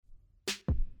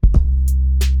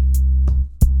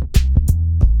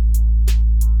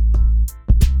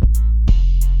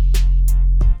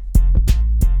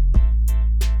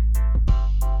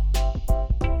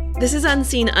This is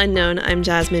Unseen Unknown. I'm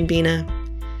Jasmine Bina.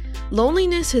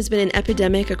 Loneliness has been an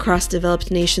epidemic across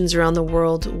developed nations around the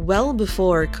world well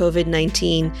before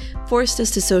COVID-19 forced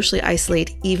us to socially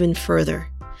isolate even further.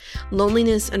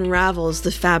 Loneliness unravels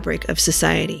the fabric of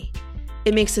society.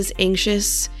 It makes us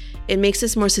anxious. It makes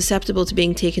us more susceptible to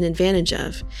being taken advantage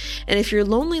of. And if you're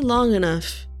lonely long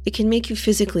enough, it can make you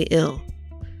physically ill.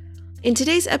 In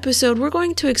today's episode, we're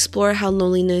going to explore how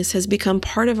loneliness has become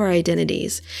part of our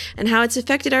identities and how it's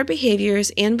affected our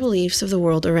behaviors and beliefs of the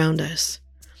world around us.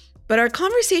 But our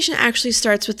conversation actually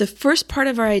starts with the first part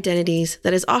of our identities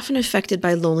that is often affected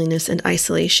by loneliness and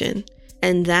isolation,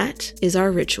 and that is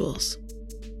our rituals.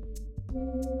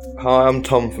 Hi, I'm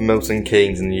Tom from Milton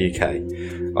Keynes in the UK.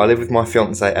 I live with my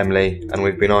fiancée Emily and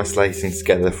we've been isolating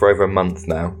together for over a month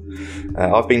now.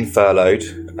 I've been furloughed,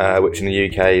 which in the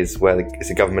UK is where it's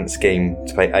a government scheme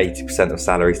to pay 80% of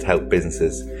salaries to help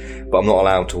businesses, but I'm not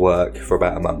allowed to work for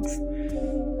about a month.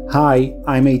 Hi,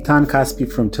 I'm Eitan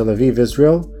Kaspi from Tel Aviv,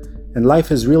 Israel, and life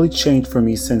has really changed for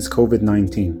me since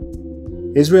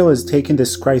COVID-19. Israel has taken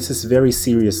this crisis very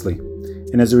seriously,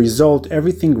 and as a result,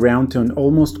 everything ground to an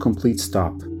almost complete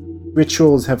stop.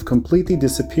 Rituals have completely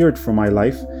disappeared from my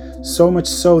life, so much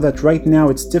so that right now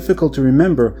it's difficult to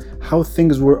remember how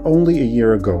things were only a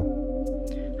year ago.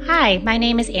 Hi, my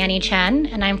name is Annie Chen,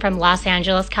 and I'm from Los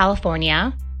Angeles,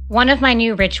 California. One of my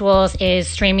new rituals is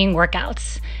streaming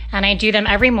workouts, and I do them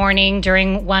every morning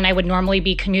during when I would normally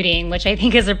be commuting, which I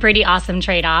think is a pretty awesome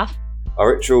trade-off.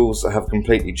 Our rituals have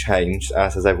completely changed,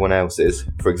 as has everyone else's.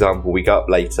 For example, we go up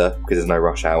later because there's no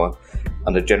rush hour,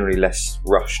 and are generally less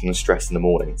rushed and stressed in the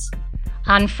mornings.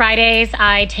 On Fridays,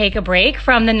 I take a break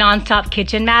from the nonstop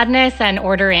kitchen madness and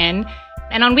order in.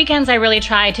 And on weekends, I really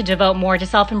try to devote more to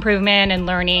self-improvement and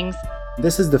learnings.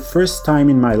 This is the first time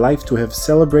in my life to have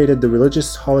celebrated the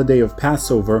religious holiday of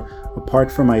Passover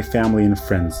apart from my family and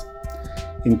friends.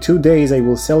 In 2 days, I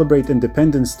will celebrate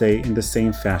Independence Day in the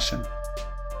same fashion.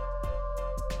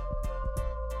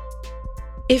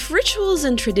 If rituals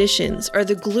and traditions are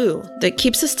the glue that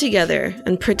keeps us together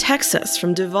and protects us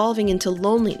from devolving into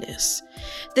loneliness,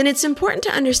 then it's important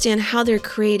to understand how they're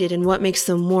created and what makes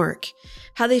them work,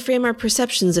 how they frame our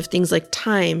perceptions of things like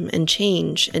time and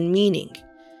change and meaning.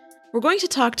 We're going to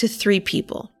talk to 3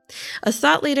 people, a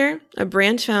thought leader, a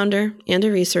brand founder, and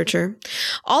a researcher,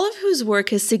 all of whose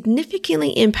work has significantly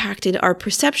impacted our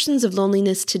perceptions of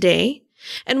loneliness today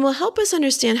and will help us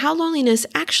understand how loneliness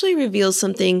actually reveals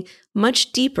something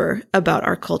much deeper about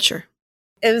our culture.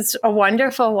 It was a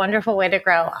wonderful, wonderful way to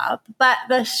grow up. But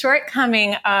the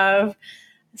shortcoming of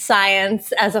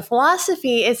science as a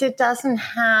philosophy is it doesn't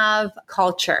have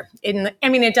culture.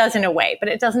 It does in a way, but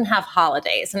it doesn't have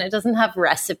holidays and it doesn't have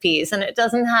recipes and it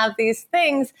doesn't have these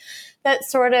things that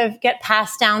sort of get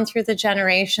passed down through the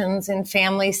generations in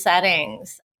family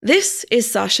settings. This is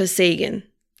Sasha Sagan.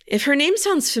 If her name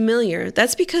sounds familiar,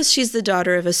 that's because she's the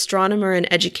daughter of astronomer and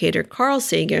educator Carl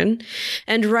Sagan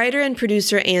and writer and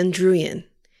producer Anne Druyan.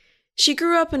 She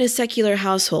grew up in a secular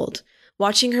household,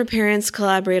 watching her parents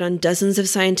collaborate on dozens of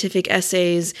scientific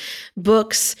essays,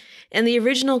 books, and the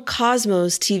original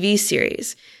Cosmos TV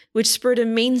series, which spurred a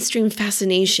mainstream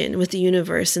fascination with the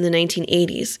universe in the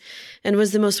 1980s and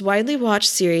was the most widely watched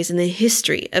series in the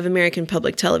history of American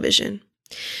public television.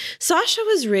 Sasha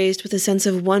was raised with a sense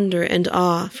of wonder and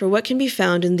awe for what can be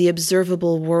found in the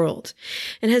observable world,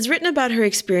 and has written about her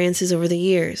experiences over the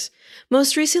years,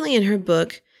 most recently in her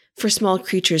book, For Small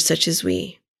Creatures Such as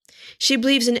We. She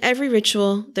believes in every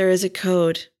ritual there is a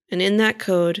code, and in that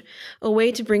code, a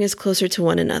way to bring us closer to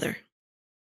one another.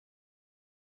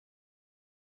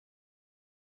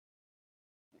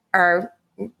 Our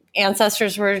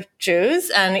ancestors were Jews,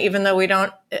 and even though we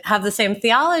don't have the same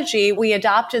theology, we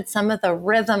adopted some of the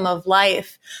rhythm of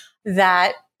life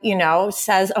that,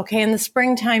 says, okay, in the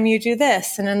springtime you do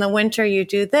this, and in the winter you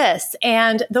do this.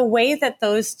 And the way that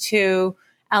those two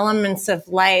elements of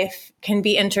life can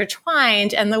be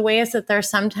intertwined and the ways that they're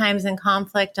sometimes in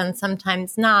conflict and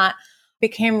sometimes not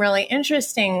became really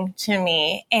interesting to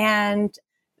me. And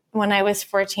when I was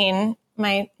 14,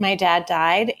 my dad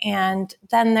died. And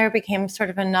then there became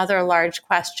sort of another large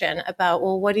question about,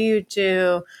 well, what do you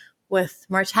do with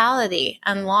mortality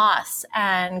and loss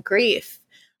and grief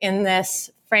in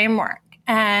this framework?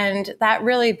 And that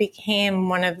really became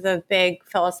one of the big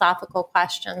philosophical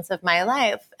questions of my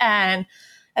life. And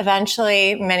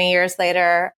eventually, many years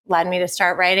later, led me to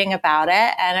start writing about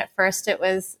it. And at first it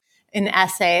was in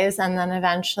essays, and then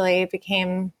eventually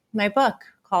became my book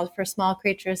called For Small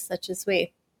Creatures Such as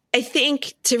We. I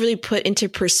think to really put into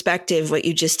perspective what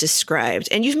you just described,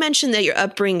 and you've mentioned that your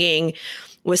upbringing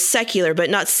was secular, but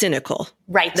not cynical.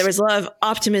 Right. There was a lot of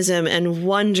optimism and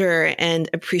wonder and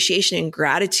appreciation and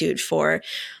gratitude for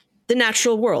the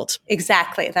natural world.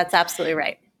 Exactly. That's absolutely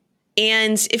right.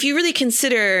 And if you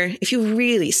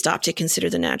really stop to consider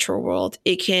the natural world,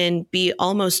 it can be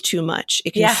almost too much.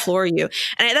 It can floor you.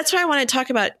 And that's why I want to talk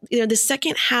about, the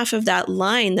second half of that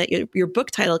line that your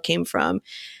book title came from.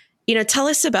 Tell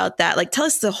us about that. Like, tell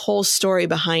us the whole story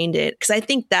behind it, because I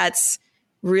think that's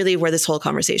really where this whole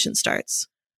conversation starts.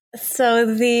 So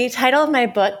the title of my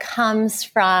book comes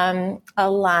from a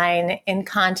line in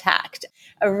Contact.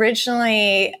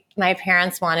 Originally, my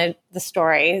parents wanted the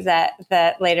story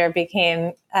that later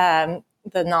became the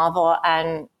novel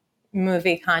and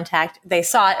movie Contact. They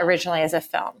saw it originally as a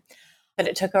film, but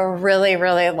it took a really,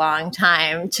 really long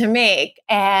time to make,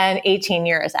 and 18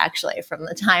 years actually from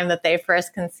the time that they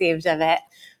first conceived of it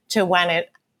to when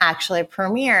it actually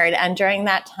premiered. And during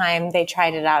that time, they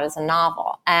tried it out as a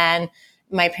novel. And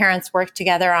my parents worked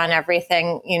together on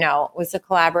everything, it was a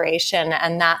collaboration.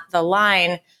 And that the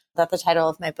line that the title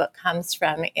of my book comes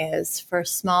from is, "For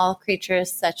small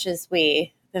creatures such as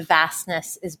we, the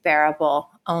vastness is bearable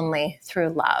only through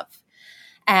love."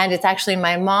 And it's actually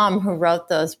my mom who wrote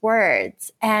those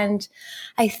words. And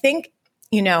I think,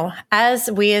 as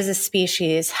we as a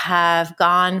species have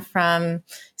gone from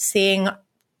seeing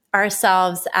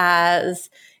ourselves as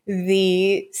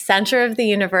the center of the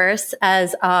universe,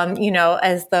 as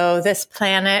though this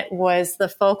planet was the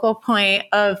focal point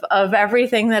of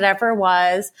everything that ever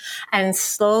was, and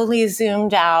slowly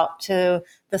zoomed out to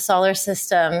the solar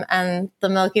system and the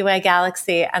Milky Way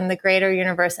galaxy and the greater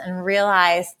universe, and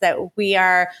realized that we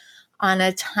are on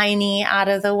a tiny, out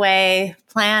of the way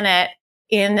planet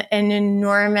in an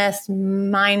enormous,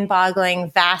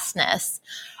 mind-boggling vastness.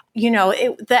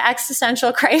 The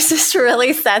existential crisis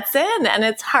really sets in, and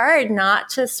it's hard not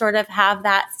to sort of have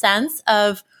that sense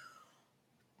of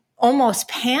almost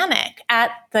panic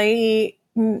at the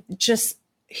just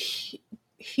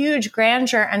huge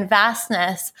grandeur and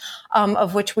vastness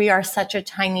of which we are such a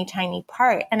tiny, tiny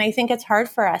part. And I think it's hard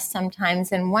for us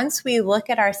sometimes. And once we look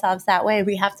at ourselves that way,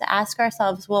 we have to ask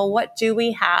ourselves, well, what do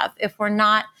we have if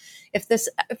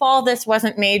all this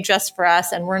wasn't made just for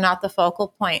us and we're not the focal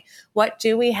point? What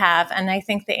do we have? And I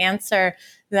think the answer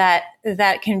that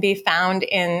can be found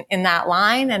in that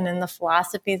line and in the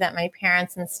philosophy that my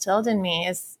parents instilled in me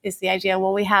is the idea,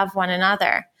 well, we have one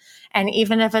another. And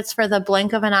even if it's for the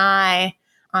blink of an eye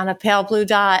on a pale blue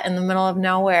dot in the middle of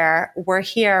nowhere, we're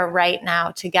here right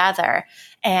now together,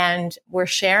 and we're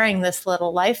sharing this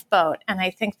little lifeboat. And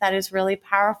I think that is really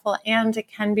powerful, and it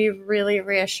can be really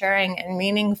reassuring and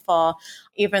meaningful,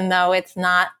 even though it's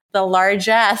not the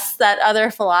largesse that other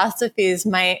philosophies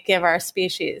might give our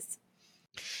species.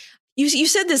 You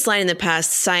said this line in the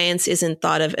past, science isn't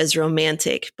thought of as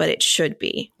romantic, but it should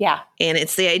be. Yeah. And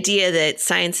it's the idea that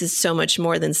science is so much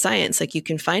more than science. Like, you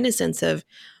can find a sense of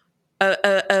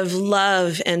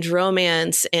love and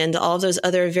romance and all those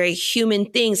other very human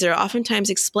things that are oftentimes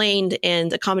explained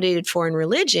and accommodated for in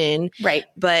religion, right?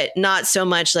 But not so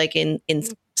much like in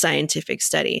scientific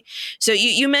study. So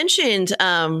you mentioned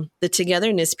the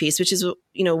togetherness piece, which is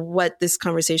what this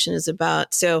conversation is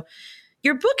about. So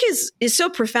your book is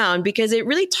so profound because it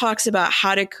really talks about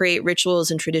how to create rituals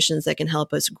and traditions that can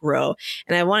help us grow.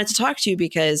 And I wanted to talk to you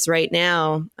because right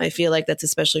now I feel like that's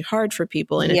especially hard for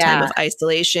people in a time of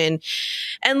isolation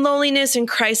and loneliness and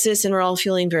crisis. And we're all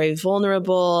feeling very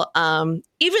vulnerable.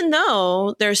 Even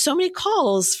though there are so many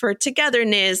calls for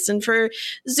togetherness and for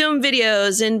Zoom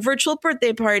videos and virtual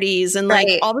birthday parties and like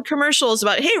all the commercials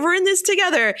about, hey, we're in this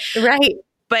together. Right.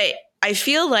 But I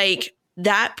feel like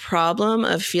that problem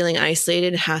of feeling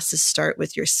isolated has to start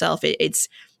with yourself.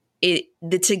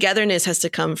 The togetherness has to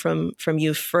come from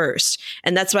you first.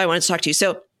 And that's why I wanted to talk to you.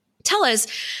 So tell us,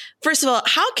 first of all,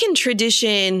 how can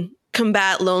tradition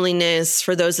combat loneliness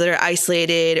for those that are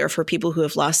isolated, or for people who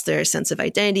have lost their sense of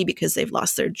identity because they've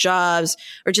lost their jobs,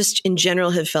 or just in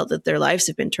general have felt that their lives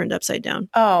have been turned upside down?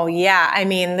 Oh, yeah. I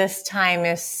mean, this time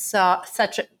is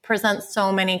presents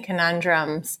so many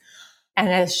conundrums, and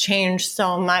has changed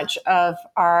so much of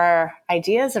our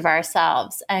ideas of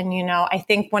ourselves. And, I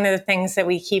think one of the things that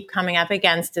we keep coming up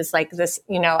against is like this,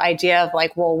 idea of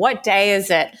like, well, what day is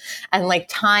it? And like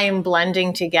time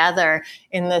blending together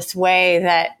in this way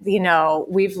that,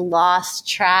 we've lost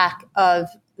track of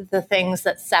the things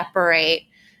that separate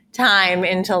time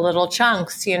into little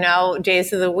chunks.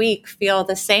 Days of the week feel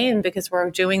the same because we're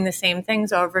doing the same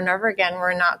things over and over again.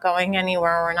 We're not going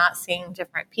anywhere. We're not seeing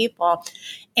different people.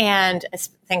 And I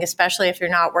think especially if you're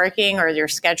not working, or your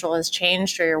schedule has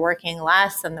changed, or you're working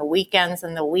less, and the weekends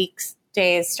and the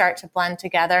weekdays start to blend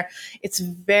together, it's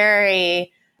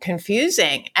very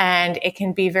confusing and it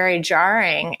can be very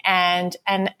jarring. And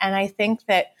I think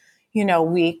that,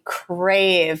 we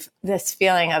crave this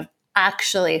feeling of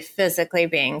actually physically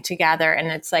being together. And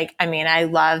it's like, I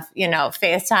love,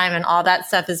 FaceTime and all that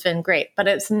stuff has been great, but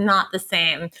it's not the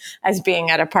same as being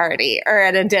at a party or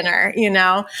at a dinner,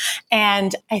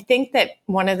 And I think that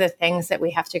one of the things that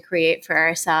we have to create for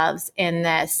ourselves in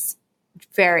this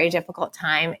very difficult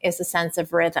time is a sense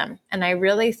of rhythm. And I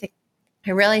really think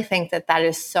that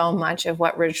is so much of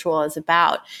what ritual is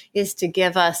about, is to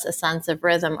give us a sense of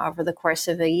rhythm over the course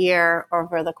of a year,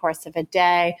 over the course of a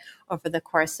day, over the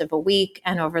course of a week,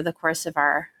 and over the course of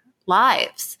our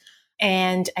lives.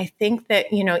 And I think that,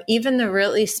 even the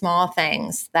really small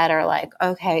things that are like,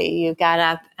 okay, you get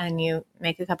up and you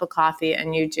make a cup of coffee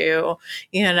and you do,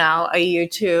 a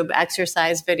YouTube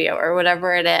exercise video or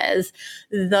whatever it is,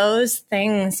 those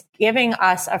things giving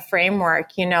us a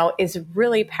framework, is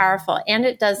really powerful. And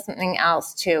it does something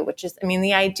else too, which is,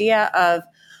 the idea of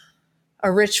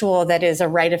a ritual that is a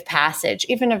rite of passage,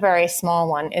 even a very small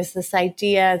one, is this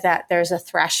idea that there's a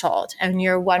threshold and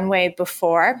you're one way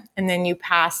before, and then you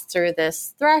pass through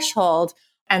this threshold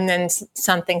and then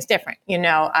something's different.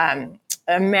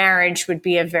 A marriage would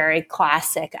be a very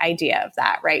classic idea of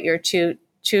that, right? You're two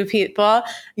people,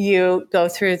 you go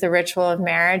through the ritual of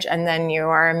marriage, and then you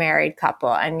are a married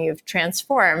couple and you've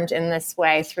transformed in this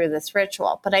way through this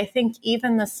ritual. But I think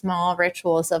even the small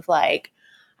rituals of like,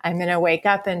 I'm going to wake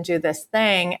up and do this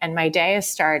thing and my day is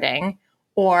starting.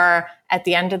 Or at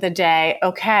the end of the day,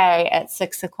 okay, at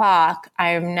 6:00, I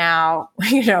am now,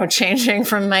 changing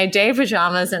from my day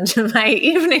pajamas into my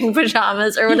evening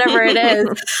pajamas or whatever it is,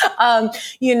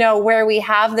 where we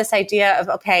have this idea of,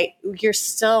 okay, you're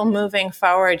still moving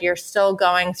forward. You're still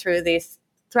going through these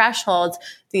thresholds,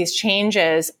 these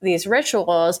changes, these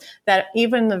rituals, that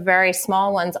even the very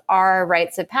small ones are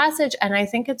rites of passage. And I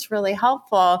think it's really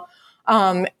helpful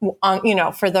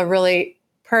for the really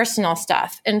personal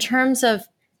stuff. In terms of,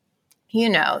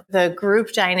 the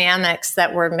group dynamics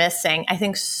that we're missing, I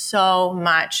think so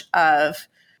much of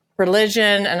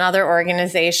religion and other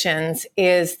organizations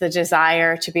is the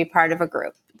desire to be part of a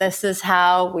group. This is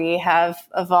how we have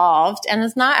evolved. And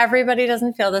it's not everybody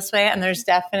doesn't feel this way. And there's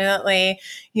definitely,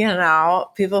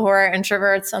 people who are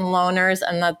introverts and loners,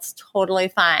 and that's totally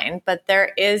fine. But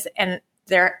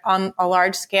on a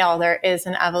large scale, there is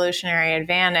an evolutionary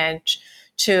advantage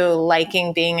to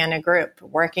liking being in a group,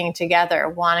 working together,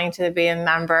 wanting to be a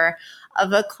member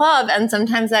of a club. And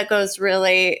sometimes that goes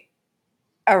really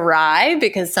awry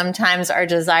because sometimes our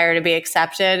desire to be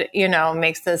accepted,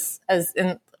 makes us,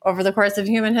 over the course of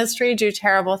human history, do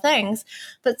terrible things.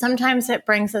 But sometimes it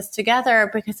brings us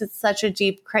together because it's such a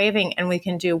deep craving and we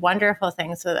can do wonderful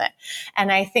things with it.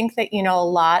 And I think that, a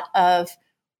lot of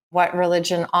what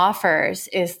religion offers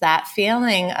is that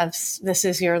feeling of this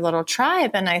is your little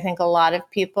tribe. And I think a lot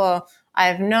of people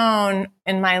I've known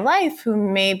in my life who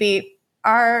maybe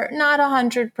are not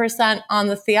 100% on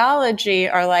the theology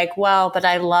are like, well, but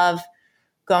I love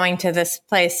going to this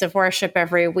place of worship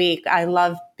every week. I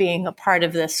love being a part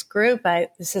of this group.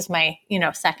 This is my,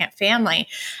 second family.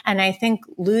 And I think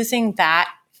losing that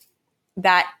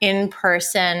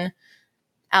in-person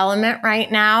element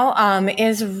right now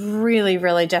is really,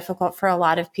 really difficult for a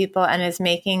lot of people and is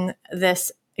making this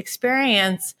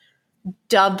experience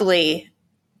doubly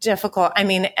difficult.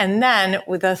 And then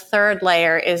with the third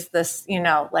layer is this,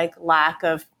 lack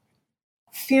of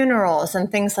funerals and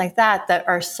things like that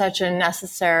are such a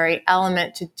necessary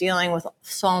element to dealing with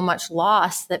so much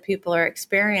loss that people are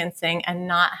experiencing, and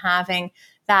not having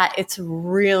that, it's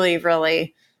really,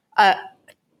 really a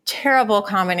terrible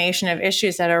combination of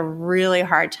issues at a really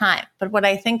hard time. But what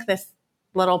I think this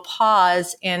little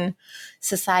pause in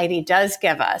society does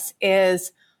give us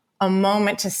is a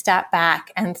moment to step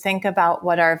back and think about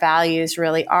what our values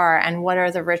really are, and what are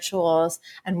the rituals,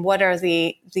 and what are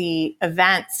the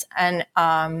events and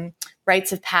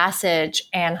rites of passage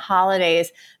and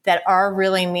holidays that are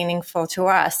really meaningful to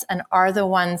us, and are the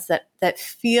ones that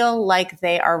feel like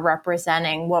they are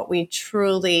representing what we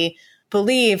truly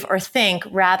believe or think,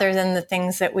 rather than the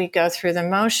things that we go through the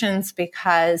motions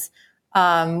because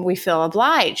we feel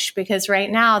obliged. Because right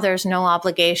now there's no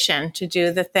obligation to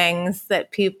do the things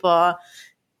that people,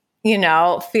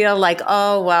 feel like,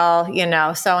 oh, well,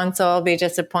 so-and-so will be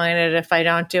disappointed if I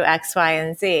don't do X, Y,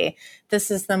 and Z.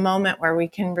 This is the moment where we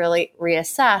can really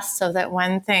reassess, so that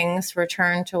when things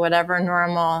return to whatever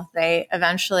normal they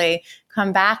eventually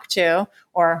come back to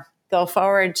or go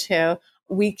forward to,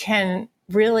 we can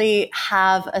really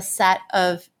have a set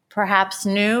of perhaps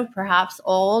new, perhaps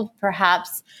old,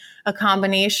 perhaps a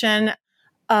combination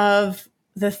of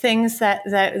the things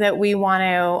that we want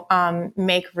to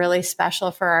make really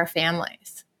special for our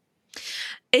families.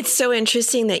 It's so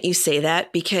interesting that you say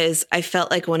that, because I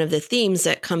felt like one of the themes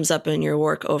that comes up in your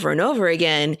work over and over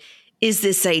again is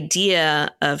this idea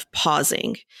of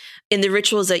pausing in the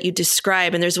rituals that you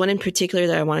describe. And there's one in particular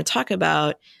that I want to talk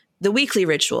about, the weekly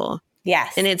ritual.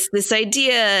 Yes. And it's this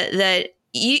idea that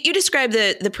you describe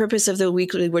the purpose of the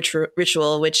weekly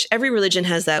ritual, which every religion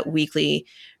has that weekly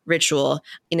ritual.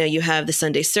 You know, you have the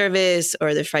Sunday service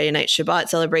or the Friday night Shabbat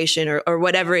celebration or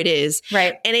whatever it is.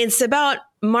 Right. And it's about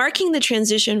marking the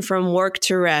transition from work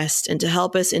to rest and to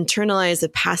help us internalize the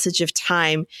passage of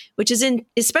time, which is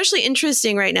especially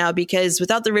interesting right now, because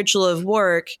without the ritual of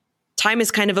work, time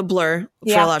is kind of a blur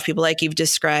for a lot of people, like you've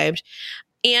described.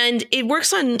 And it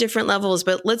works on different levels,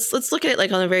 but let's look at it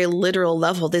like on a very literal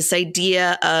level, this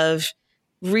idea of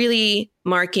really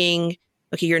marking,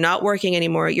 okay, you're not working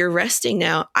anymore, you're resting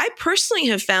now. I personally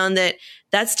have found that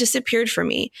that's disappeared for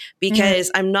me, because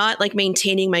I'm not like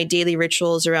maintaining my daily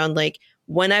rituals around like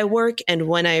when I work and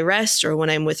when I rest, or when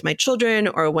I'm with my children,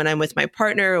 or when I'm with my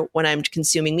partner, when I'm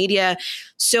consuming media.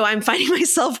 So I'm finding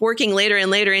myself working later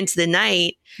and later into the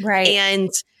night. Right. And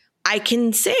I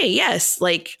can say, yes,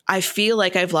 like I feel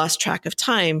like I've lost track of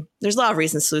time. There's a lot of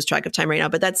reasons to lose track of time right now,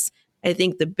 but that's, I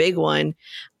think, the big one.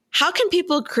 How can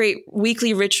people create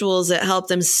weekly rituals that help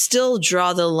them still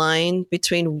draw the line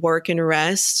between work and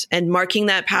rest and marking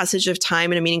that passage of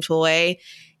time in a meaningful way,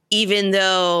 even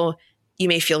though you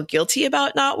may feel guilty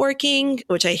about not working,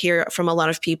 which I hear from a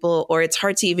lot of people, or it's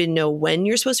hard to even know when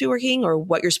you're supposed to be working or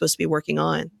what you're supposed to be working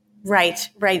on? Right.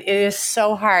 It is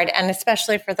so hard. And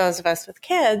especially for those of us with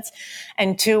kids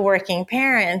and two working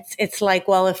parents, it's like,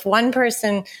 well, if one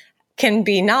person can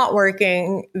be not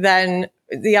working, then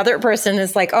the other person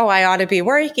is like, oh, I ought to be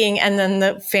working. And then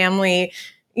the family,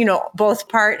 you know, both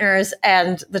partners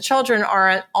and the children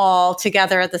aren't all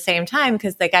together at the same time.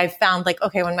 Cause like I found like,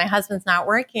 okay, when my husband's not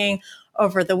working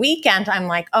over the weekend, I'm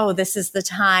like, oh, this is the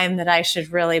time that I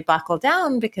should really buckle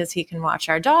down because he can watch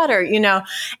our daughter, you know?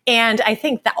 And I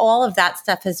think that all of that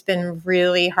stuff has been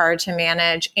really hard to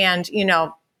manage. And, you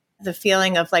know, the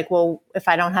feeling of like, well, if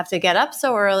I don't have to get up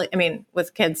so early, I mean,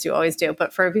 with kids, you always do,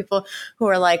 but for people who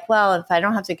are like, well, if I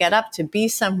don't have to get up to be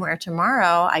somewhere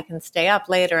tomorrow, I can stay up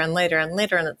later and later and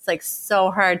later. And it's like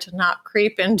so hard to not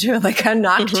creep into like a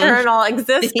nocturnal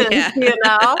existence, you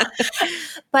know?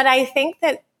 But I think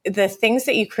that the things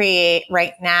that you create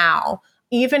right now,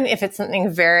 even if it's something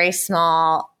very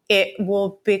small, it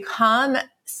will become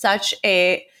such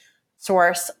a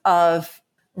source of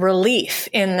relief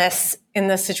in this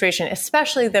situation,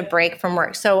 especially the break from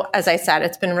work. So as I said,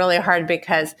 it's been really hard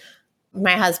because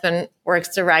my husband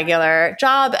works a regular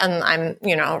job and I'm,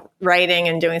 you know, writing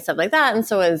and doing stuff like that. And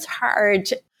so it's hard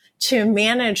to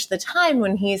manage the time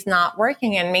when he's not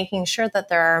working and making sure that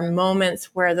there are moments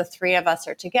where the three of us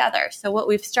are together. So what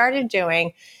we've started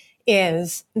doing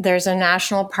is there's a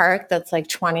national park that's like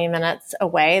 20 minutes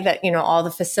away that, you know, all the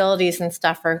facilities and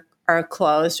stuff are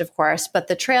closed, of course, but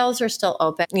the trails are still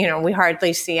open. You know, we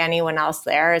hardly see anyone else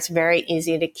there. It's very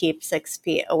easy to keep 6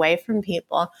 feet away from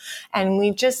people. And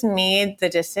we just made the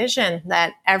decision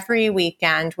that every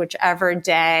weekend, whichever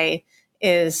day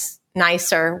is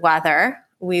nicer weather,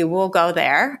 we will go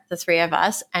there, the three of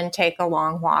us, and take a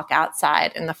long walk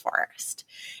outside in the forest.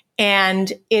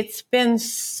 And it's been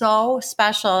so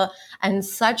special and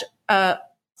such a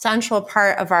central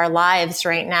part of our lives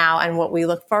right now and what we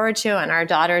look forward to. And our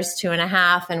daughter's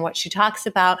 2.5 and what she talks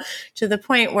about, to the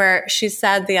point where she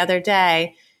said the other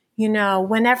day, you know,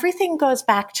 when everything goes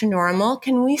back to normal,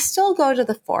 can we still go to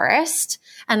the forest?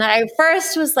 And I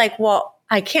first was like, well,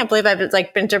 I can't believe I've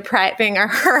like been depriving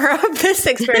her of this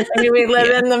experience. I mean, we live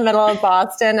in the middle of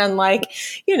Boston and like,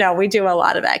 you know, we do a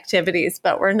lot of activities,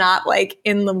 but we're not like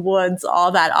in the woods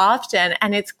all that often.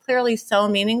 And it's clearly so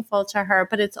meaningful to her,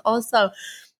 but it's also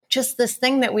just this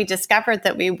thing that we discovered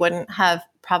that we wouldn't have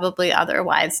probably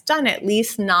otherwise done, at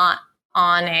least not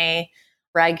on a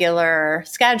regular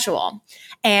schedule.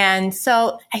 And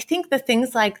so I think the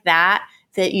things like that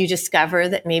you discover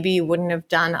that maybe you wouldn't have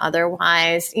done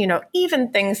otherwise, you know,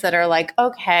 even things that are like,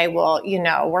 okay, well, you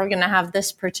know, we're going to have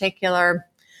this particular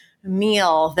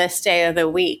meal this day of the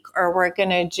week, or we're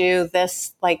going to do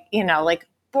this, like, you know, like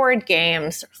board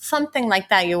games or something like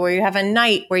that, where you have a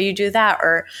night where you do that,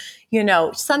 or, you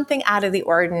know, something out of the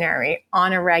ordinary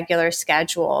on a regular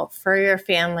schedule for your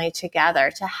family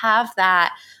together, to have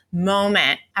that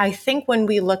moment. I think when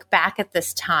we look back at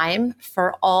this time,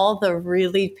 for all the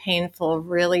really painful,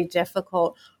 really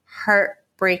difficult,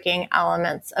 heartbreaking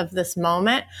elements of this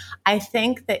moment, I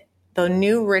think that the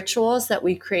new rituals that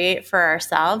we create for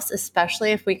ourselves,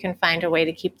 especially if we can find a way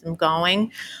to keep them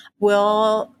going,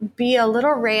 will be a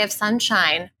little ray of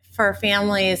sunshine for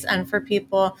families and for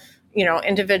people,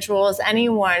 individuals,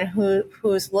 anyone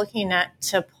who's looking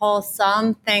to pull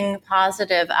something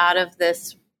positive out of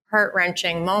this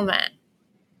heart-wrenching moment.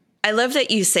 I love that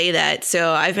you say that.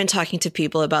 So I've been talking to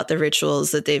people about the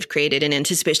rituals that they've created in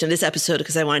anticipation of this episode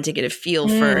because I wanted to get a feel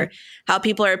for how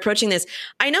people are approaching this.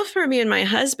 I know for me and my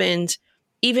husband,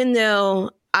 even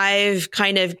though I've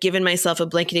kind of given myself a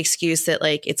blanket excuse that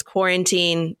like it's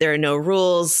quarantine, there are no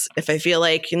rules. If I feel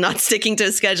like not sticking to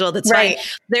a schedule, that's fine.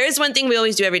 There is one thing we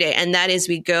always do every day, and that is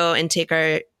we go and take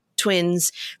our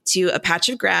twins to a patch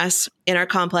of grass in our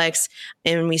complex,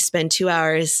 and we spend 2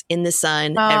 hours in the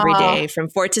sun every day from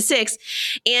 4 to 6.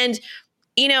 And,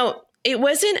 it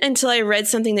wasn't until I read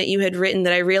something that you had written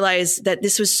that I realized that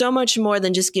this was so much more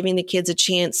than just giving the kids a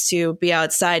chance to be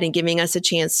outside and giving us a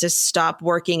chance to stop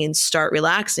working and start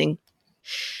relaxing.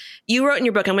 You wrote in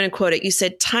your book, I'm going to quote it. You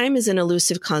said, time is an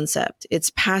elusive concept.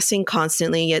 It's passing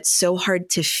constantly, yet so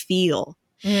hard to feel.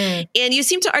 And you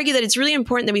seem to argue that it's really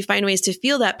important that we find ways to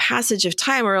feel that passage of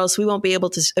time, or else we won't be able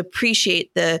to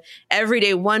appreciate the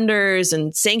everyday wonders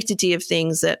and sanctity of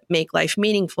things that make life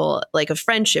meaningful, like a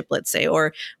friendship, let's say,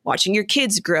 or watching your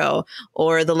kids grow,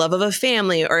 or the love of a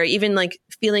family, or even like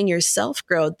feeling yourself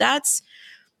grow. That's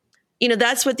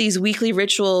what these weekly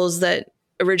rituals that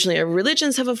originally our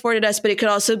religions have afforded us, but it could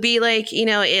also be like,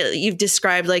 you've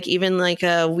described like even like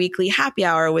a weekly happy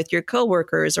hour with your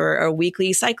coworkers or a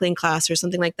weekly cycling class or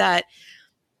something like that.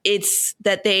 It's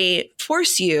that they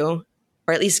force you,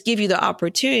 or at least give you the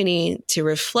opportunity to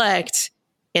reflect.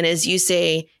 And as you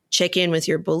say, check in with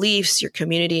your beliefs, your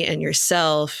community, and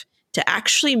yourself to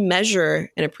actually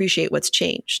measure and appreciate what's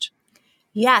changed.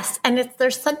 Yes. And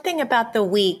there's something about the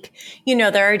week,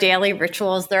 there are daily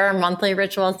rituals, there are monthly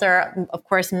rituals, there are, of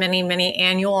course, many, many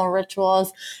annual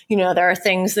rituals. There are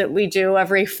things that we do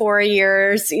every 4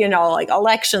 years, like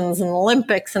elections and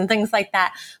Olympics and things like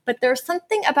that. But there's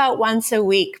something about once a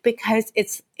week because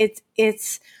it's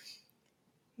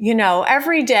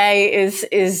every day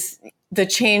is the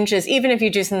changes, even if you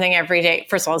do something every day.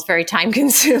 First of all, it's very time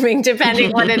consuming,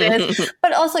 depending what it is.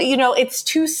 But also, it's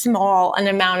too small an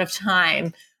amount of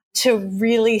time to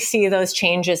really see those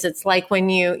changes. It's like when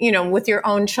you with your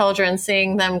own children,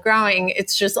 seeing them growing,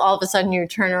 it's just all of a sudden you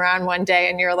turn around one day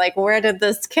and you're like, where did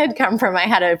this kid come from? I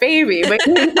had a baby, but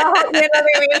you know what I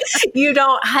mean? You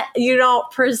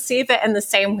don't perceive it in the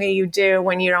same way you do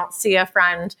when you don't see a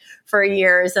friend for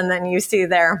years and then you see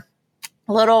their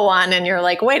little one and you're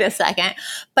like, wait a second.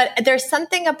 But there's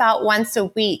something about once a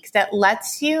week that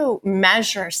lets you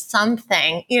measure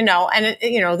something, and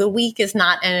the week is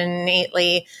not an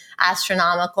innately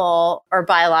astronomical or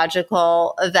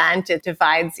biological event. It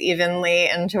divides evenly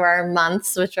into our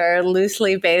months, which are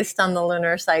loosely based on the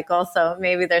lunar cycle. So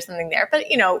maybe there's something there. But,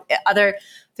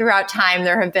 throughout time,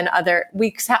 there have been other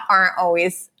weeks that aren't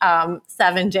always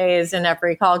 7 days in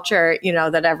every culture,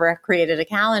 that ever created a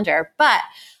calendar. But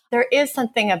there is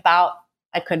something about,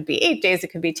 it could be 8 days, it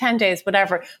could be 10 days,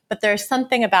 whatever. But there's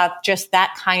something about just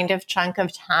that kind of chunk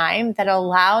of time that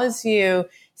allows you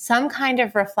some kind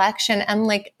of reflection and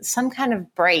like some kind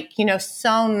of break.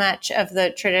 So much of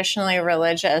the traditionally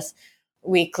religious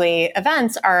weekly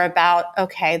events are about,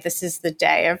 okay, this is the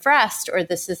day of rest, or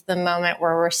this is the moment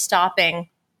where we're stopping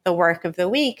the work of the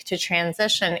week to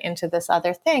transition into this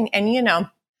other thing. And,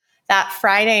 that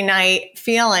Friday night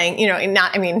feeling,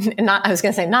 not I was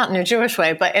going to say not in a Jewish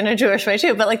way, but in a Jewish way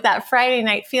too, but like that Friday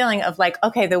night feeling of like,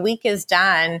 okay, the week is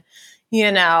done,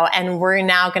 and we're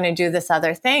now going to do this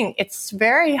other thing. It's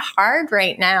very hard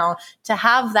right now to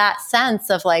have that sense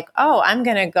of like, oh, I'm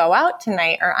going to go out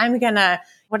tonight, or I'm going to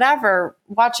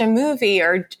watch a movie,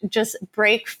 or just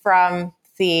break from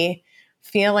the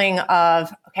feeling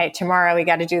of, okay, tomorrow we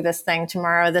got to do this thing.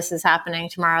 Tomorrow this is happening.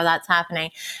 Tomorrow that's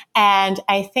happening. And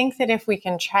I think that if we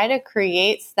can try to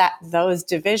create those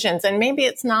divisions, and maybe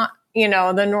it's not,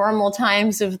 the normal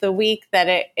times of the week that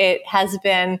it has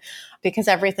been, because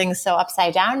everything's so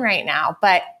upside down right now.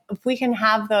 But if we can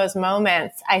have those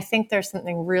moments, I think there's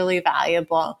something really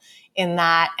valuable in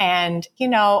that. And,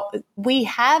 we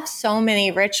have so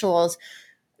many rituals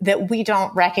that we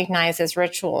don't recognize as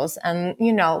rituals. And,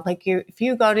 if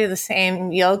you go to the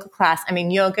same yoga class,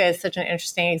 yoga is such an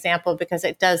interesting example because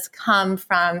it does come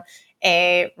from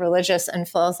a religious and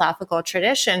philosophical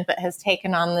tradition, but has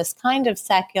taken on this kind of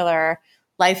secular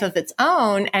life of its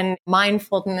own, and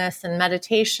mindfulness and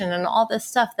meditation and all this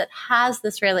stuff that has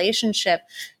this relationship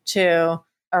to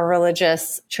a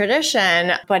religious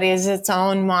tradition, but is its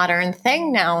own modern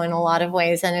thing now in a lot of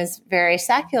ways and is very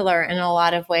secular in a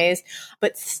lot of ways,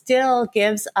 but still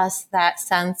gives us that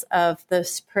sense of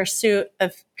this pursuit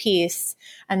of peace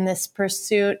and this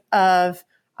pursuit of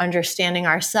understanding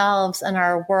ourselves and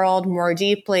our world more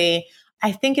deeply.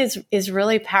 I think is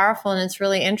really powerful, and it's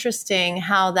really interesting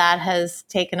how that has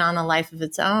taken on a life of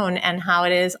its own and how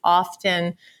it is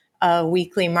often a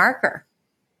weekly marker.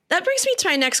 That brings me to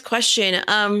my next question.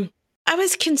 I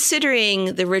was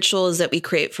considering the rituals that we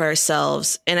create for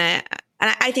ourselves, and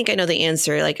I think I know the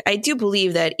answer. Like, I do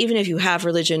believe that even if you have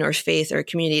religion or faith or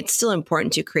community, it's still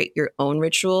important to create your own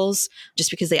rituals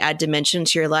just because they add dimension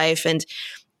to your life. And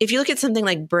if you look at something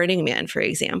like Burning Man, for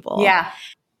example,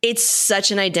 it's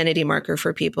such an identity marker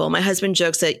for people. My husband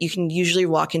jokes that you can usually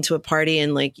walk into a party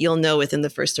and like you'll know within the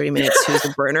first 30 minutes who's a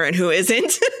burner and who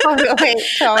isn't. Totally.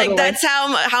 Like that's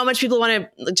how much people want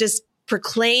to just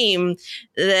proclaim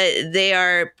that they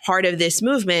are part of this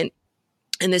movement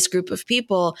and this group of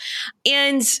people.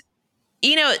 And,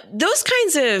 you know, those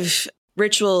kinds of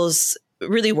rituals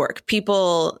really work.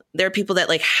 There are people that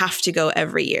like have to go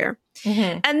every year.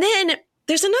 Mm-hmm. And then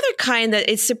there's another kind that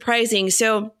is surprising.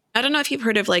 So I don't know if you've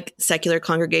heard of like secular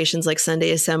congregations like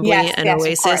Sunday Assembly and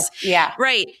Oasis. Yeah.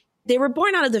 Right. They were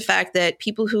born out of the fact that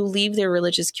people who leave their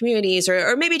religious communities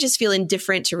or maybe just feel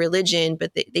indifferent to religion,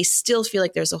 but they still feel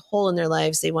like there's a hole in their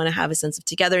lives. They want to have a sense of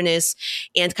togetherness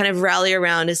and kind of rally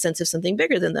around a sense of something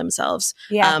bigger than themselves.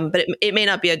 Yeah. But it may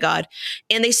not be a God.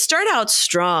 And they start out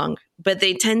strong, but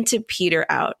they tend to peter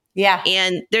out. Yeah.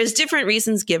 And there's different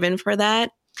reasons given for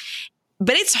that.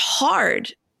 But it's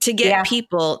hard to get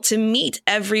people to meet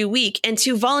every week and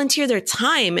to volunteer their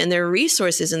time and their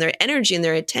resources and their energy and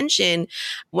their attention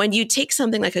when you take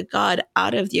something like a God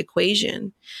out of the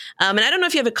equation. And I don't know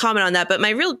if you have a comment on that, but my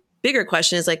real bigger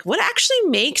question is like, what actually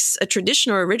makes a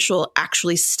tradition or a ritual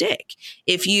actually stick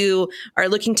if you are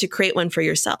looking to create one for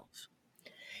yourself?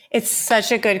 It's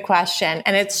such a good question.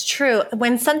 And it's true.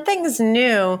 When something's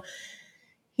new,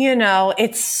 you know,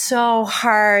 it's so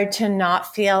hard to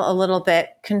not feel a little bit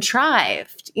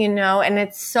contrived, you know, and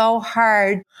it's so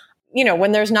hard, you know,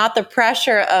 when there's not the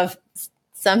pressure of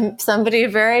somebody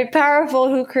very powerful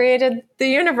who created the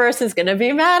universe is going to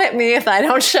be mad at me if I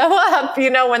don't show up, you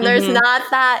know, when there's not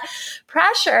that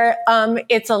pressure,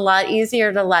 it's a lot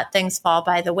easier to let things fall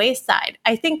by the wayside.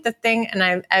 I think the thing, and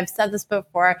I've said this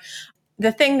before,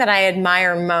 the thing that I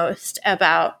admire most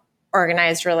about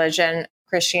organized religion,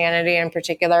 Christianity in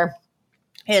particular,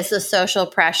 is the social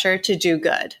pressure to do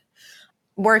good.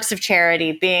 Works of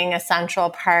charity being a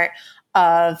central part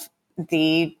of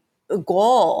the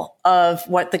goal of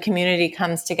what the community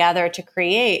comes together to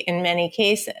create in many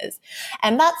cases.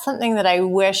 And that's something that I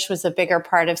wish was a bigger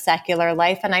part of secular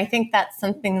life. And I think that's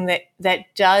something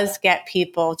that does get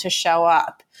people to show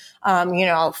up. You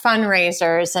know,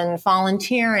 fundraisers and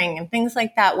volunteering and things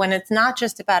like that, when it's not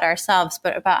just about ourselves,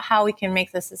 but about how we can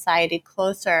make the society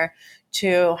closer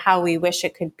to how we wish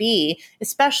it could be,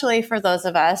 especially for those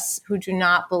of us who do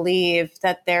not believe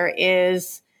that there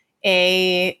is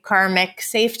a karmic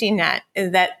safety net,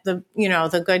 that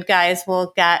the good guys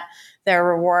will get their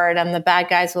reward and the bad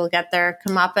guys will get their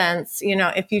comeuppance. You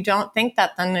know, if you don't think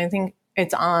that, then I think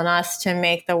it's on us to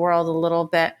make the world a little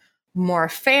bit more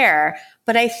fair.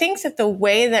 But I think that the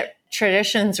way that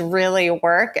traditions really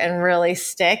work and really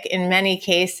stick in many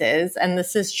cases, and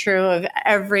this is true of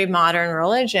every modern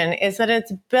religion, is that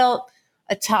it's built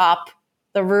atop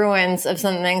the ruins of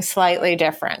something slightly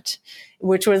different,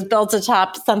 which was built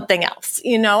atop something else,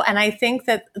 you know? And I think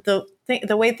that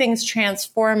the way things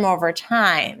transform over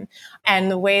time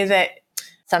and the way that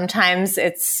sometimes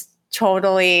it's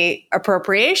totally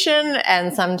appropriation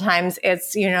and sometimes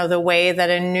it's, you know, the way that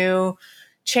a new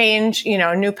change, you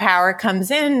know, new power comes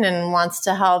in and wants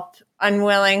to help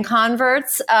unwilling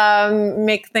converts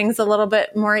make things a little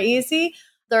bit more easy.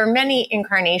 There are many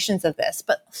incarnations of this,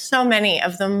 but so many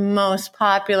of the most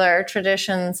popular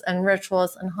traditions and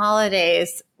rituals and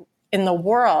holidays in the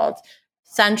world,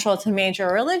 central to major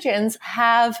religions,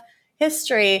 have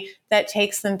history that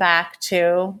takes them back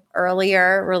to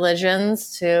earlier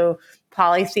religions, to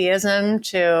polytheism,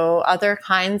 to other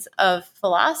kinds of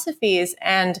philosophies.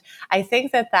 And I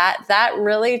think that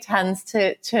really tends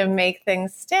to make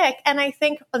things stick. And I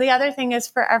think the other thing is,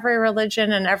 for every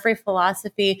religion and every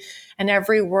philosophy and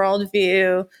every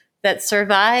worldview that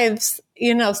survives,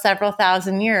 you know, several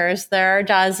thousand years, there are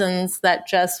dozens that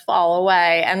just fall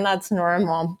away, and that's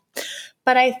normal.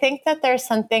 But I think that there's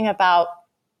something about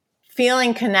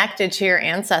feeling connected to your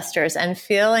ancestors and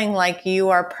feeling like you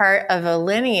are part of a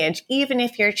lineage, even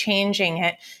if you're changing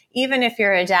it, even if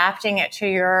you're adapting it to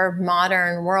your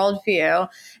modern worldview,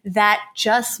 that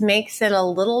just makes it a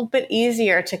little bit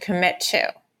easier to commit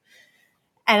to.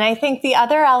 And I think the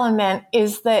other element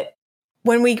is that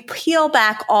when we peel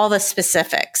back all the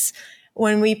specifics,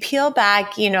 when we peel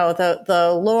back,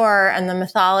 the lore and the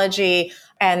mythology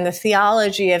and the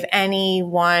theology of any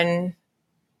one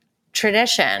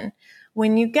tradition,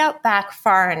 when you get back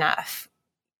far enough,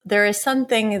 there is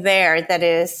something there that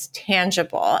is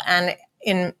tangible. And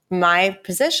in my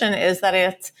position is that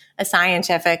it's a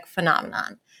scientific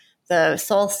phenomenon. The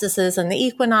solstices and the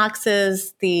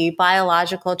equinoxes, the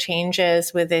biological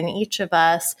changes within each of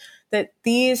us, that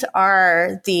these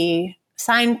are the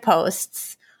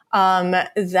signposts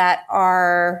that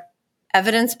are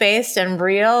evidence-based and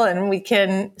real, and we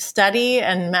can study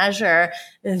and measure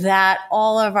that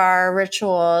all of our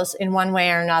rituals in one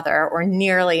way or another, or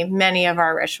nearly many of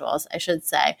our rituals, I should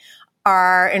say,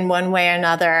 are in one way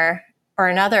or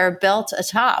another built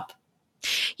atop.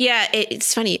 Yeah,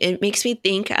 it's funny. It makes me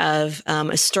think of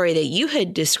a story that you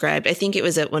had described. I think it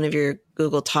was at one of your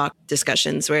Google Talk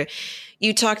discussions where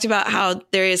you talked about how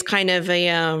there is kind of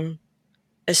a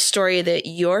story that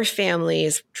your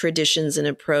family's traditions and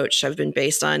approach have been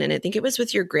based on. And I think it was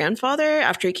with your grandfather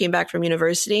after he came back from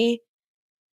university.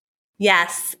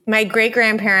 Yes. My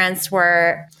great-grandparents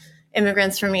were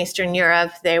immigrants from Eastern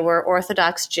Europe. They were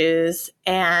Orthodox Jews,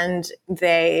 and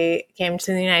they came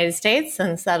to the United States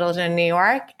and settled in New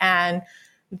York. And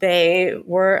they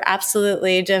were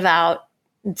absolutely devout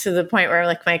to the point where,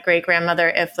 like, my great-grandmother,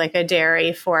 if like a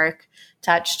dairy fork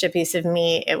touched a piece of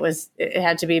meat, it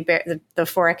had to be the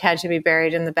fork had to be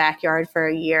buried in the backyard for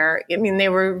a year. I mean, they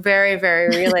were very, very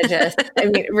religious. I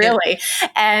mean, really,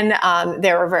 and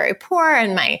they were very poor.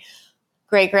 And my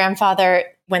great-grandfather,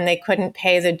 when they couldn't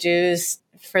pay the dues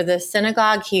for the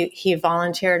synagogue, he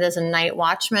volunteered as a night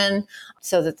watchman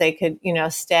so that they could,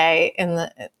 stay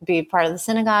be part of the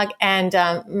synagogue. And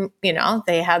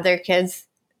they had their kids.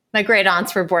 My great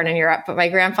aunts were born in Europe, but my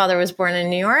grandfather was born in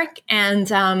New York,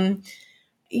 and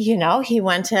he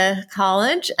went to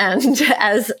college and,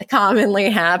 as commonly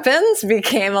happens,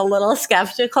 became a little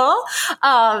skeptical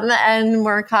and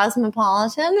more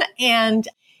cosmopolitan. And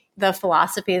the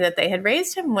philosophy that they had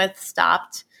raised him with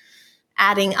stopped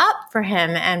adding up for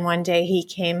him. And one day he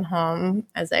came home,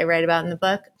 as I write about in the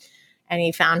book, and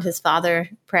he found his father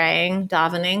praying,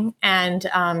 davening, and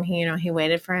he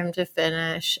waited for him to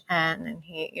finish, and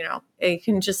he, you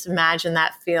can just imagine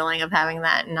that feeling of having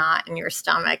that knot in your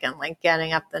stomach and like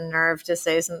getting up the nerve to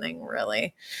say something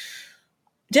really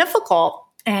difficult.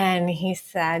 And he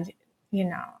said,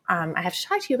 I have to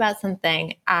talk to you about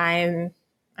something. I'm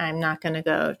not going to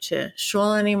go to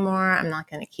shul anymore. I'm not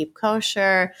going to keep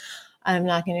kosher. I'm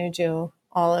not going to do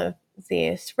all of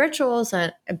these rituals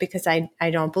because I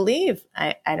don't believe.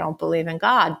 I don't believe in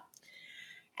God.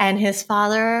 And his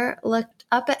father looked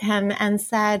up at him and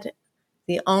said,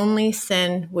 the only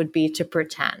sin would be to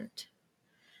pretend.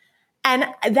 And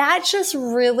that just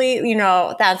really,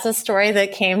 that's a story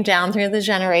that came down through the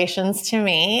generations to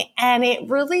me. And it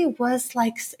really was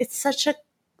like, it's such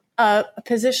a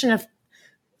position of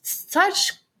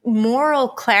such moral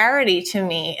clarity to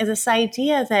me, is this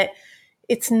idea that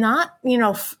it's not,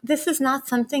 this is not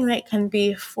something that can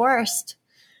be forced,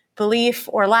 belief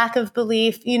or lack of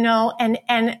belief,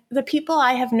 and the people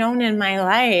I have known in my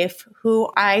life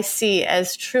who I see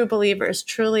as true believers,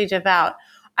 truly devout,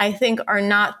 I think are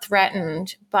not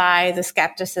threatened by the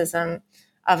skepticism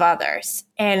of others.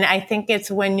 And I think it's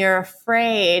when you're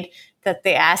afraid that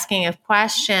the asking of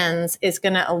questions is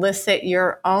going to elicit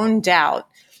your own doubt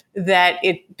that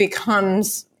it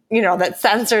becomes, that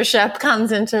censorship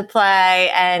comes into play,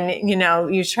 and,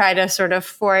 you try to sort of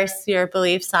force your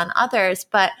beliefs on others.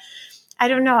 But I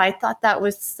don't know. I thought that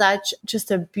was such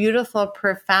just a beautiful,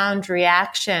 profound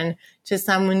reaction to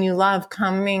someone you love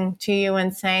coming to you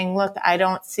and saying, look, I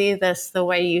don't see this the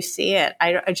way you see it.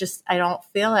 I don't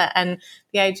feel it. And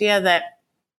the idea that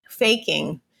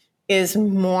faking is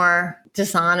more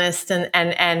dishonest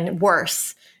and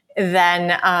worse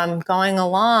than going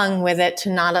along with it to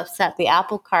not upset the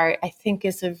apple cart, I think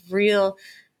is a real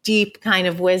deep kind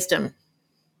of wisdom.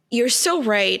 You're so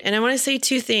right. And I want to say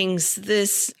two things.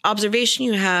 This observation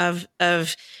you have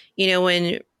of,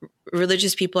 when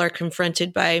religious people are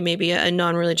confronted by maybe a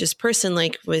non-religious person,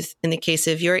 like in the case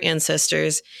of your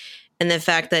ancestors, and the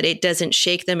fact that it doesn't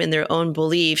shake them in their own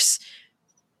beliefs,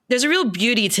 there's a real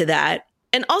beauty to that.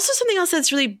 And also something else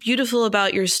that's really beautiful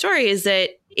about your story is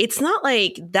that it's not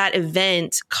like that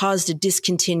event caused a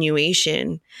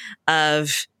discontinuation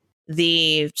of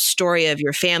the story of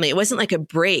your family. It wasn't like a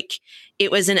break.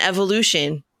 It was an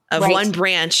evolution of one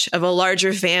branch of a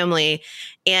larger family.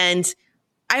 And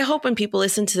I hope when people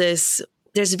listen to this,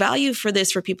 there's value for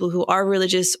this for people who are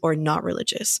religious or not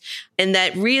religious. And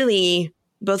that really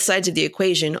both sides of the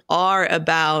equation are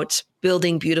about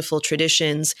building beautiful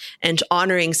traditions and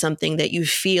honoring something that you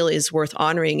feel is worth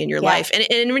honoring in your life and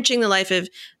enriching the life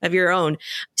of your own.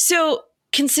 So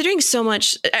considering so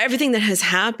much, everything that has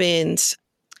happened,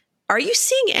 are you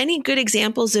seeing any good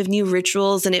examples of new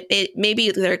rituals? And it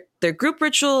maybe they're group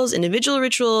rituals, individual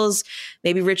rituals,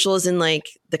 maybe rituals in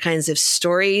like the kinds of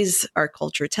stories our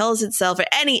culture tells itself, or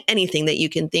anything that you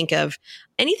can think of,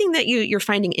 anything that you're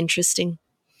finding interesting?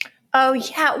 Oh,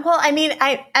 yeah. Well, I mean,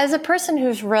 as a person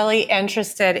who's really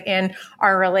interested in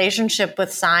our relationship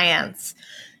with science,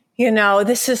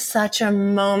 this is such a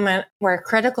moment where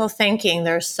critical thinking,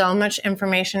 there's so much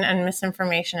information and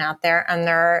misinformation out there. And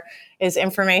there is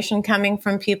information coming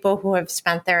from people who have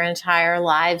spent their entire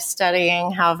lives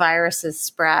studying how viruses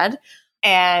spread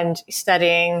and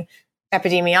studying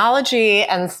epidemiology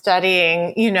and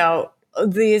studying,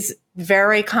 these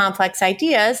very complex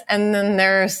ideas. And then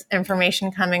there's information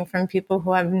coming from people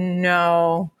who have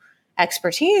no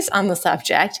expertise on the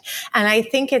subject. And I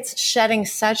think it's shedding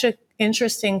such an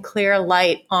interesting, clear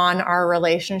light on our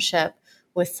relationship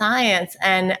with science.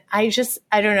 And I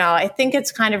don't know, I think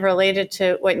it's kind of related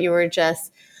to what you were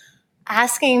just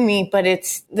asking me, but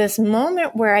it's this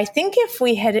moment where I think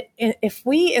if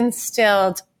we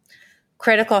instilled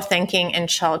critical thinking in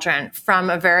children from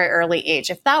a very early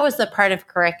age, if that was the part of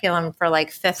curriculum for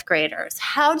like fifth graders,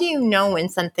 how do you know when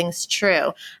something's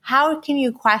true? How can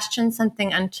you question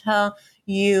something until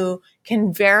you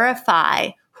can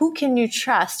verify? Who can you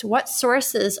trust? What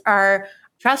sources are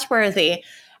trustworthy?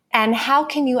 And how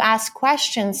can you ask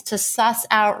questions to suss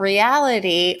out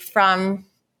reality from,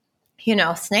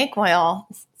 snake oil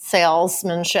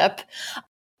salesmanship?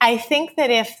 I think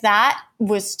that if that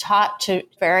was taught to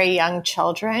very young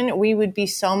children, we would be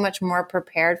so much more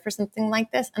prepared for something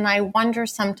like this. And I wonder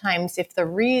sometimes if the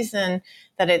reason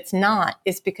that it's not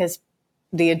is because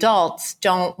the adults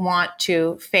don't want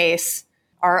to face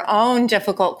our own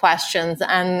difficult questions,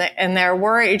 and they're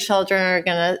worried children are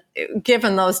going to,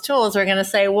 given those tools, are going to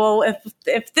say, well,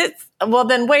 if this, well,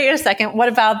 then wait a second, what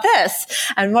about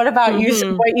this? And what about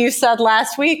what you said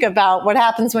last week about what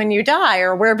happens when you die,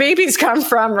 or where babies come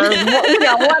from, or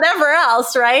whatever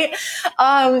else, right?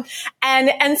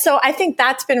 And so I think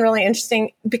that's been really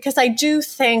interesting, because I do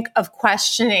think of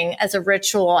questioning as a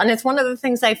ritual, and it's one of the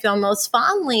things I feel most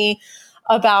fondly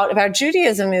about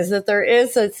Judaism, is that there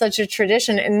is such a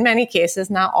tradition, in many cases,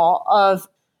 not all,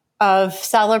 of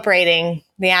celebrating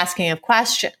the asking of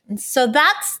questions. So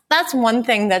that's one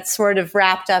thing that's sort of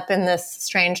wrapped up in this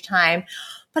strange time.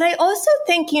 But I also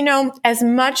think, as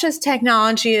much as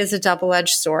technology is a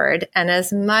double-edged sword, and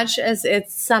as much as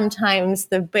it's sometimes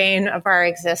the bane of our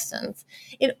existence,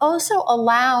 it also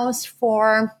allows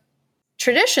for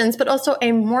traditions, but also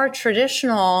a more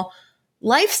traditional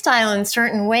lifestyle in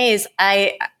certain ways.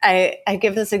 I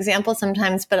give this example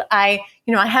sometimes, but I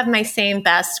have my same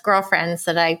best girlfriends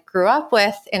that I grew up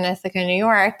with in Ithaca, New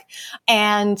York,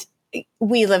 and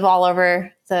we live all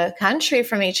over the country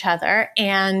from each other.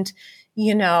 And,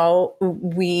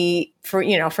 we,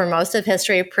 for most of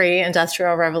history,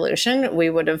 pre-industrial revolution, we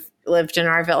would have lived in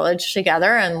our village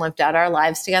together and lived out our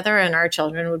lives together, and our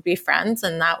children would be friends,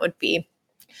 and that would be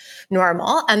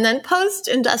normal. And then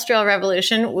post-industrial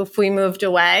revolution, if we moved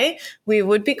away, we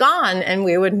would be gone, and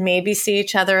we would maybe see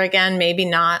each other again, maybe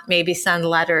not, maybe send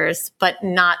letters, but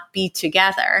not be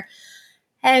together.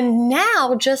 And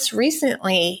now, just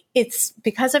recently, it's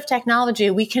because of technology,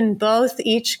 we can both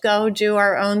each go do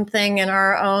our own thing in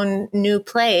our own new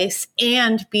place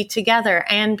and be together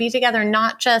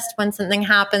not just when something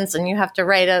happens and you have to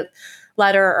write a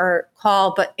letter or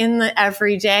call, but in the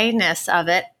everydayness of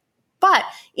it. But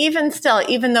even still,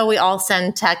 even though we all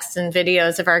send texts and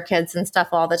videos of our kids and stuff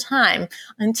all the time,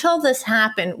 until this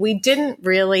happened, we didn't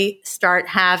really start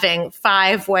having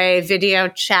 5-way video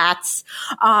chats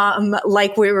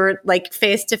like we were like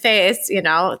face to face,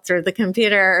 through the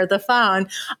computer or the phone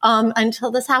until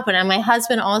this happened. And my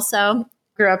husband also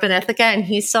grew up in Ithaca, and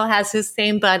he still has his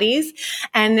same buddies,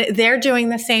 and they're doing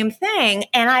the same thing.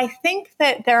 And I think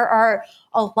that there are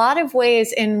a lot of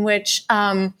ways in which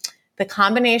the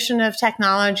combination of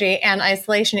technology and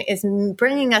isolation is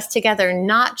bringing us together,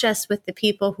 not just with the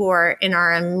people who are in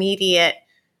our immediate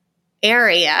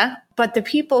area, but the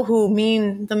people who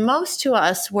mean the most to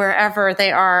us wherever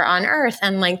they are on Earth.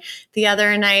 And like the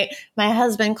other night, my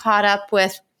husband caught up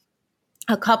with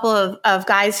a couple of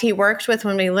guys he worked with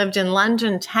when we lived in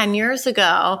London 10 years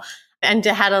ago, and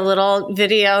had a little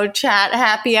video chat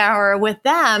happy hour with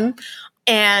them.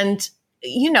 And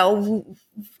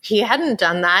he hadn't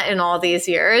done that in all these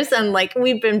years. And like,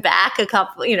 we've been back a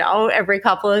couple, every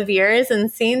couple of years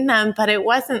and seen them, but it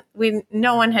wasn't,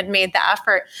 no one had made the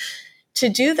effort to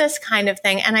do this kind of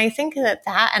thing. And I think that,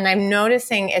 and I'm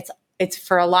noticing it's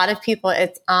for a lot of people,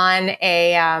 it's on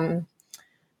a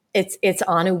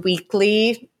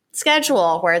weekly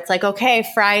schedule where it's like, okay,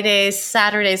 Fridays,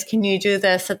 Saturdays, can you do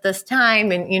this at this time?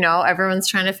 And, everyone's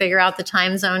trying to figure out the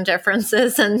time zone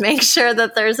differences and make sure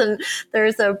that there's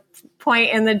a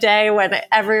point in the day when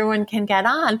everyone can get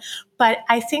on. But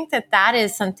I think that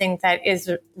is something that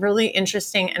is really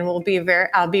interesting, and I'll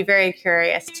be very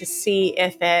curious to see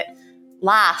if it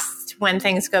lasts when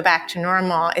things go back to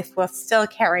normal, if we'll still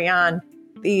carry on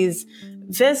these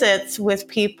visits with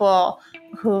people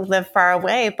who live far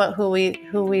away, but who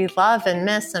we love and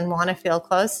miss and want to feel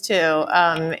close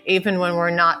to, even when we're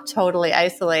not totally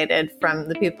isolated from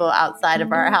the people outside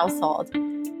of our household.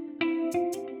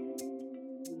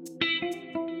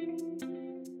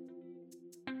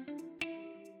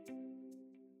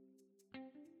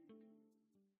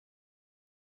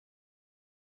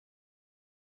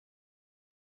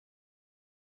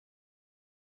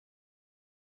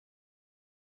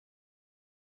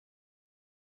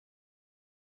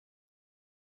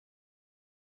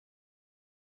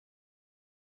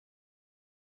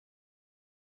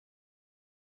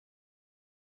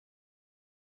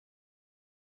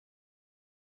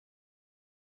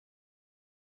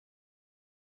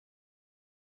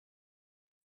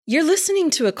 You're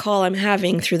listening to a call I'm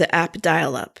having through the app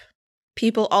Dial-Up.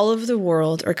 People all over the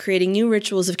world are creating new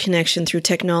rituals of connection through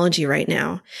technology right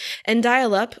now. And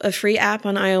Dial-Up, a free app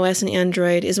on iOS and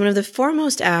Android, is one of the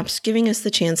foremost apps giving us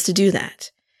the chance to do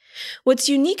that. What's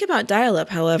unique about Dial-Up,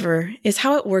 however, is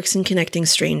how it works in connecting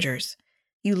strangers.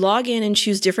 You log in and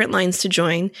choose different lines to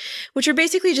join, which are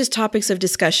basically just topics of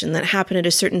discussion that happen at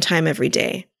a certain time every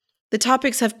day. The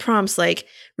topics have prompts like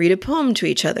read a poem to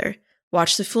each other,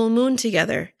 watch the full moon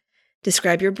together,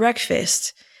 describe your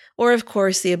breakfast, or of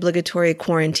course the obligatory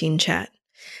quarantine chat.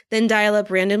 Then Dial-Up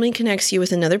randomly connects you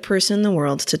with another person in the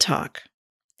world to talk.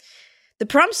 The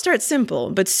prompts start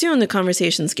simple, but soon the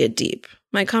conversations get deep.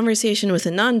 My conversation with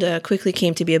Ananda quickly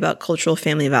came to be about cultural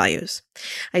family values.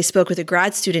 I spoke with a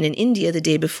grad student in India the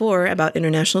day before about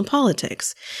international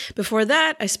politics. Before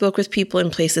that, I spoke with people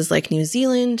in places like New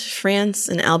Zealand, France,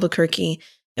 and Albuquerque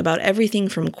about everything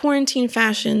from quarantine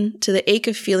fashion to the ache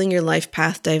of feeling your life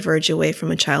path diverge away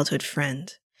from a childhood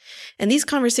friend. And these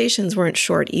conversations weren't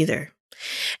short either.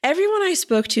 Everyone I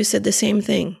spoke to said the same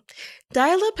thing.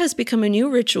 Dial-Up has become a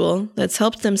new ritual that's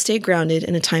helped them stay grounded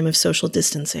in a time of social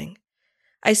distancing.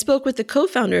 I spoke with the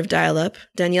co-founder of Dial-Up,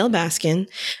 Danielle Baskin,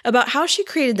 about how she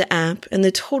created the app and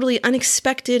the totally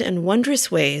unexpected and wondrous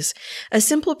ways a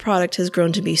simple product has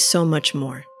grown to be so much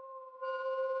more.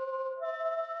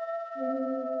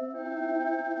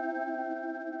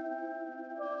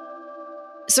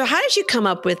 So how did you come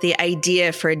up with the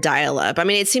idea for Dial-Up? I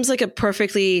mean, it seems like a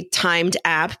perfectly timed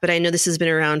app, but I know this has been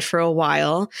around for a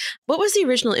while. What was the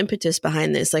original impetus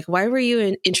behind this? Like, why were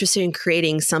you interested in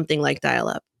creating something like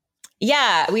Dial-Up?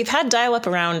 Yeah, we've had Dial-Up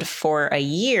around for a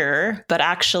year, but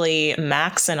actually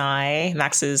Max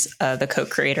is the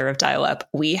co-creator of Dial-Up.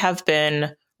 We have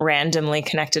been randomly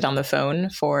connected on the phone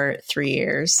for 3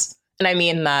 years. And I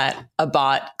mean that a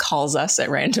bot calls us at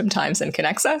random times and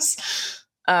connects us.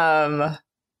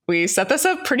 We set this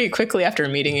up pretty quickly after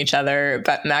meeting each other,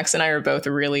 but Max and I are both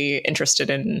really interested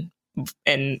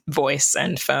in voice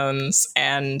and phones.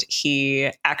 And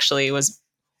he actually was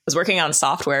working on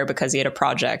software because he had a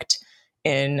project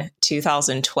in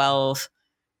 2012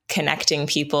 connecting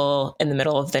people in the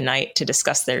middle of the night to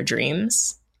discuss their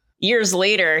dreams. Years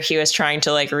later, he was trying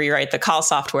to rewrite the call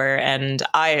software, and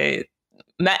I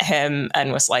met him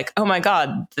and was like, oh my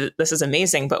God, this is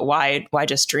amazing, but why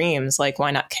just dreams?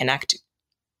 Why not connect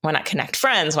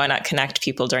friends? Why not connect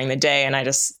people during the day? And I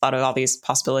just thought of all these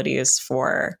possibilities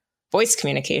for voice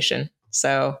communication.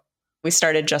 So we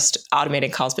started just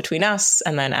automating calls between us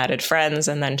and then added friends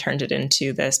and then turned it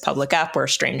into this public app where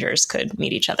strangers could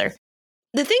meet each other.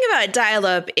 The thing about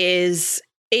Dial-Up is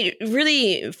it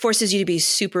really forces you to be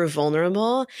super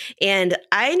vulnerable. And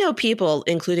I know people,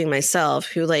 including myself,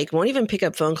 who won't even pick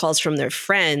up phone calls from their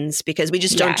friends because we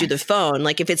just don't do the phone.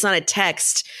 If it's not a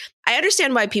text, I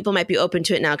understand why people might be open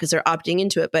to it now because they're opting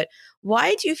into it. But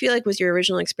why do you feel like with your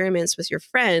original experiments with your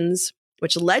friends,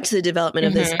 which led to the development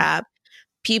of this app,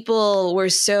 people were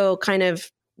so kind of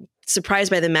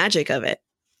surprised by the magic of it?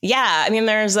 Yeah, I mean,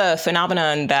 there's a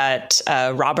phenomenon that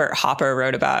Robert Hopper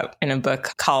wrote about in a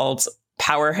book called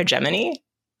power hegemony.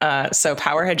 So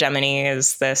power hegemony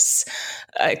is this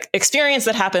experience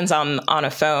that happens on a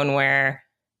phone where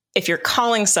if you're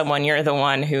calling someone, you're the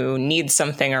one who needs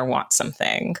something or wants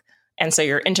something. And so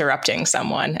you're interrupting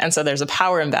someone. And so there's a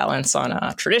power imbalance on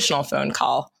a traditional phone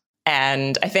call.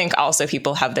 And I think also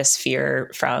people have this fear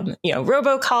from,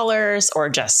 robocallers, or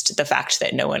just the fact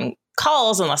that no one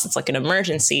calls unless it's like an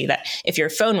emergency, that if your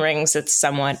phone rings, it's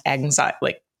somewhat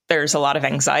there's a lot of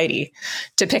anxiety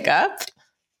to pick up.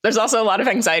 There's also a lot of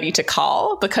anxiety to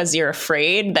call because you're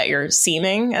afraid that you're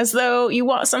seeming as though you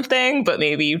want something, but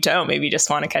maybe you don't. Maybe you just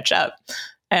want to catch up.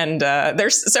 And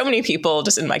there's so many people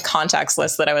just in my contacts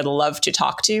list that I would love to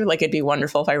talk to. Like, it'd be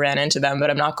wonderful if I ran into them, but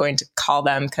I'm not going to call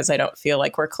them because I don't feel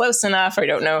like we're close enough. I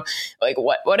don't know, like,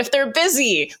 what if they're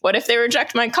busy? What if they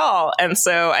reject my call? And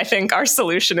so I think our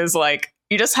solution is like,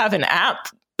 you just have an app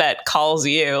that calls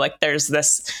you. Like, there's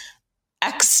this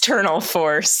external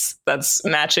force that's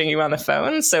matching you on the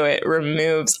phone. So it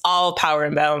removes all power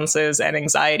imbalances and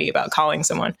anxiety about calling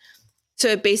someone. So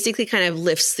it basically kind of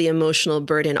lifts the emotional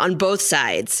burden on both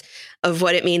sides of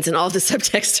what it means, and all the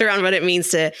subtext around what it means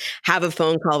to have a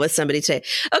phone call with somebody today.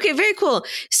 Okay, very cool.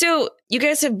 So you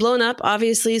guys have blown up,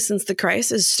 obviously, since the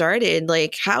crisis started.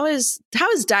 Like, how has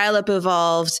dial-up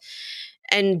evolved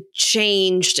and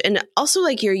changed? And also,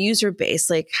 like, your user base,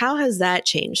 like, how has that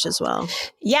changed as well?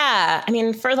 Yeah, I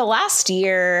mean, for the last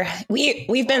year,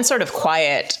 we've been sort of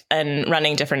quiet and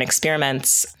running different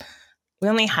experiments. We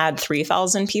only had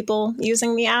 3,000 people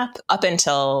using the app up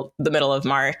until the middle of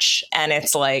March. And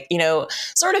it's like,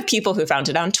 sort of people who found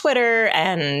it on Twitter,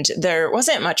 and there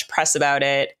wasn't much press about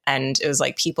it. And it was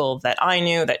like people that I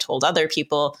knew that told other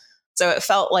people. So it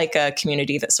felt like a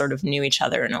community that sort of knew each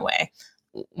other in a way.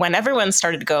 When everyone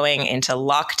started going into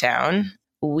lockdown,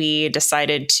 we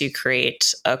decided to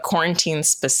create a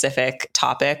quarantine-specific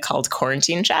topic called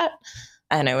Quarantine Chat.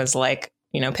 And it was like,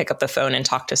 pick up the phone and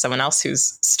talk to someone else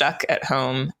who's stuck at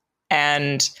home.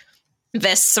 And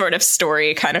this sort of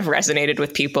story kind of resonated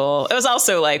with people. It was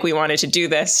also like, we wanted to do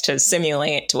this to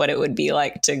simulate what it would be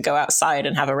like to go outside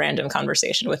and have a random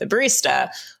conversation with a barista.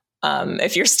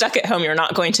 If you're stuck at home, you're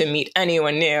not going to meet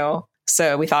anyone new.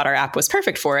 So we thought our app was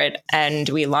perfect for it. And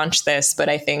we launched this, but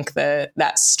I think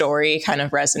that story kind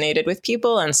of resonated with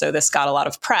people. And so this got a lot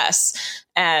of press.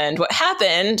 And what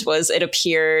happened was it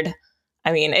appeared,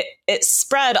 it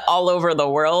spread all over the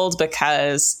world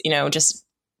because, just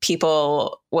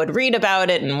people would read about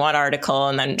it in one article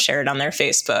and then share it on their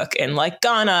Facebook in like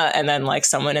Ghana. And then like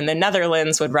someone in the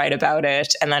Netherlands would write about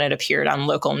it. And then it appeared on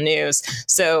local news.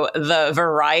 So the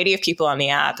variety of people on the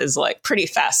app is like pretty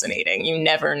fascinating. You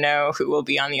never know who will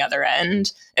be on the other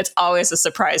end. It's always a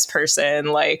surprise person,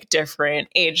 like different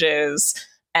ages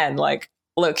and like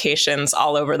locations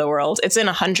all over the world. It's in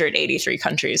 183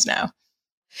 countries now.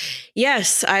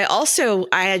 Yes, I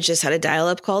had just had a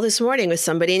dial-up call this morning with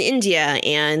somebody in India,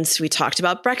 and we talked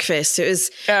about breakfast. It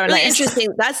was really interesting.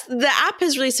 The app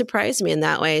has really surprised me in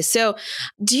that way. So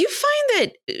do you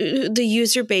find that the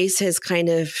user base has kind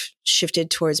of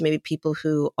shifted towards maybe people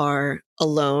who are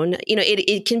alone?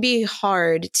 It can be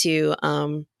hard to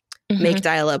make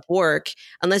dial-up work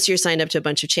unless you're signed up to a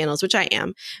bunch of channels, which I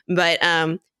am. But,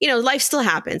 life still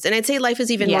happens. And I'd say life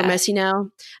is even more messy now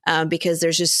because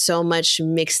there's just so much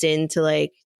mixed into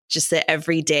like just the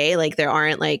everyday, like there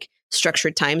aren't like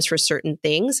structured times for certain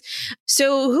things.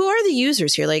 So who are the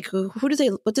users here? Like what do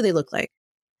they look like?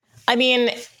 I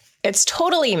mean, it's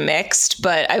totally mixed,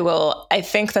 but I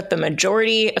think that the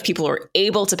majority of people who are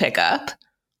able to pick up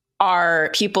are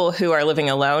people who are living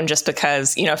alone, just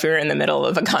because, if you're in the middle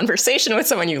of a conversation with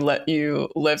someone you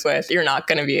live with, you're not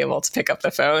going to be able to pick up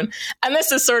the phone. And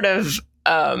this is sort of,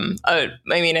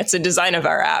 it's a design of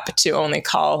our app to only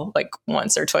call like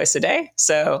once or twice a day.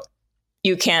 So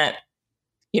you can't,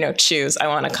 choose, I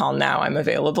want to call now, I'm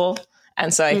available.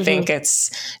 And so I think it's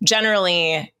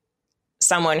generally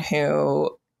someone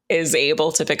who is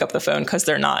able to pick up the phone because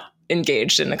they're not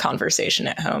engaged in the conversation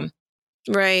at home.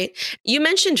 Right. You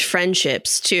mentioned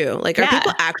friendships too. Like, are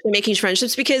people actually making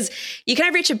friendships? Because you kind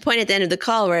of reach a point at the end of the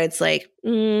call where it's like,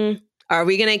 are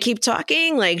we going to keep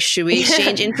talking? Like, should we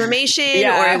exchange information?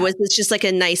 Or was this just like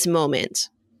a nice moment?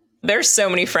 There's so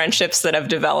many friendships that have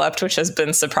developed, which has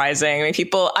been surprising. I mean,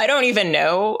 people, I don't even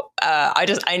know.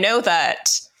 I know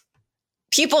that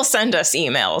people send us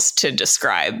emails to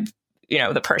describe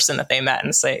the person that they met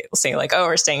and say like, oh,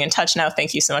 we're staying in touch now.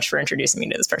 Thank you so much for introducing me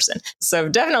to this person. So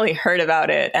I've definitely heard about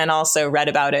it and also read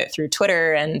about it through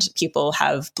Twitter, and people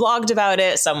have blogged about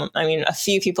it. A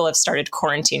few people have started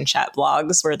Quarantine Chat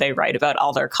blogs where they write about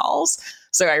all their calls.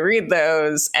 So I read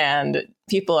those, and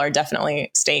people are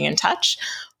definitely staying in touch.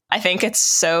 I think it's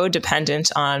so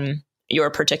dependent on your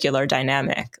particular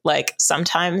dynamic. Like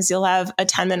sometimes you'll have a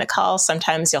 10-minute call.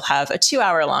 Sometimes you'll have a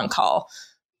 2-hour long call.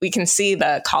 we can see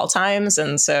the call times.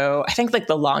 And so I think like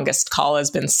the longest call has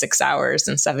been 6 hours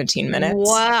and 17 minutes.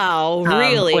 Wow,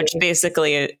 really? Which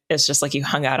basically is just like you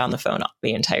hung out on the phone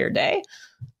the entire day.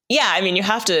 Yeah, I mean, you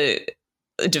have to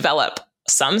develop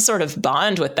some sort of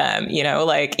bond with them, you know,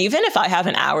 like even if I have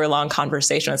an hour-long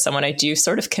conversation with someone, I do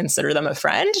sort of consider them a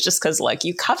friend just because like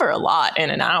you cover a lot in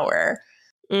an hour.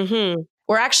 Mm-hmm.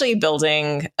 We're actually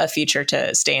building a feature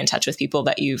to stay in touch with people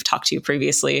that you've talked to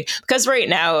previously, because right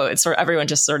now it's sort of, everyone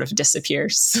just sort of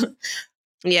disappears.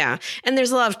 Yeah. And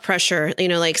there's a lot of pressure, you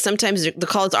know, like sometimes the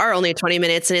calls are only 20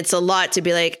 minutes and it's a lot to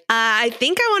be like, I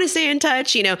think I want to stay in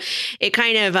touch. You know, it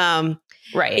kind of,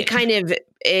 right. It kind of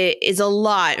is a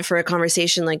lot for a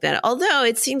conversation like that. Although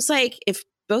it seems like if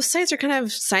both sides are kind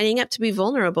of signing up to be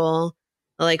vulnerable,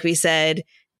 like we said,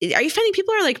 are you finding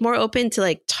people are like more open to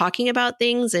like talking about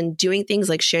things and doing things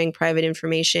like sharing private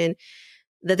information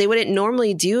that they wouldn't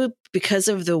normally do because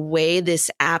of the way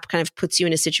this app kind of puts you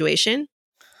in a situation?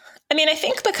 I mean, I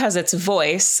think because it's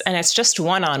voice and it's just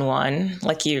one-on-one,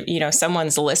 like you know,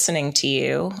 someone's listening to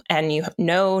you and you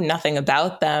know nothing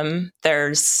about them.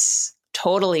 There's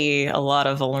totally a lot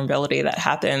of vulnerability that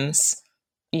happens,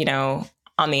 you know.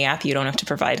 On the app, you don't have to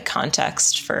provide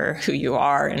context for who you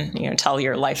are and, you know, tell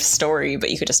your life story, but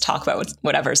you could just talk about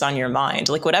whatever's on your mind,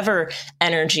 like whatever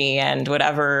energy and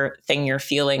whatever thing you're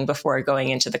feeling before going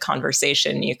into the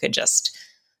conversation, you could just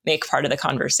make part of the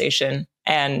conversation.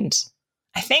 And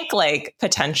I think like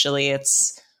potentially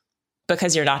it's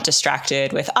because you're not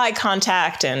distracted with eye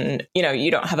contact and, you know,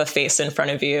 you don't have a face in front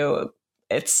of you.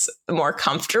 It's more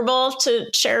comfortable to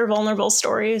share vulnerable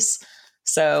stories.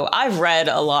 So I've read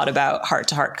a lot about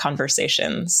heart-to-heart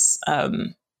conversations,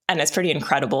 and it's pretty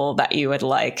incredible that you would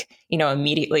like, you know,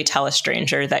 immediately tell a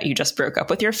stranger that you just broke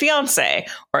up with your fiance,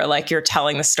 or like you're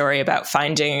telling the story about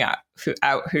finding out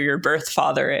who your birth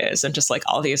father is, and just like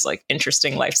all these like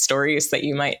interesting life stories that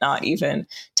you might not even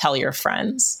tell your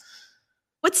friends.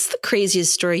 What's the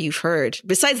craziest story you've heard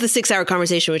besides the 6-hour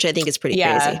conversation, which I think is pretty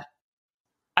crazy?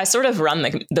 I sort of run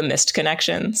the missed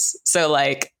connections. So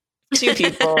like, two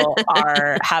people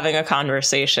are having a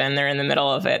conversation. They're in the middle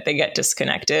of it. They get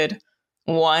disconnected.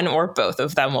 One or both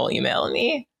of them will email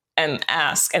me and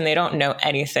ask, and they don't know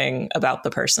anything about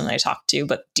the person I talked to,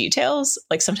 but details.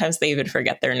 Like sometimes they even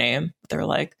forget their name. They're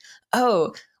like,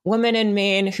 oh, woman in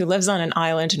Maine who lives on an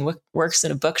island and works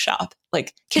in a bookshop.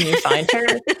 Like, can you find her?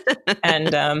 And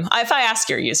if I ask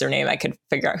your username, I could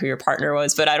figure out who your partner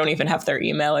was, but I don't even have their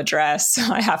email address.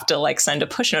 I have to like send a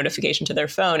push notification to their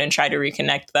phone and try to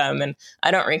reconnect them. And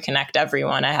I don't reconnect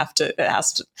everyone. There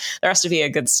has to be a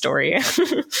good story.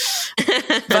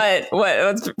 But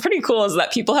what's pretty cool is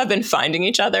that people have been finding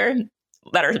each other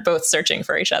that are both searching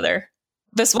for each other.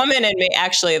 This woman in Maine,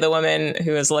 actually, the woman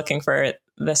who was looking for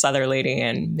this other lady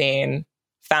in Maine,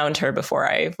 found her before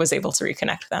I was able to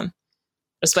reconnect them.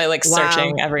 Just by like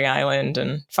searching every island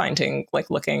and finding, like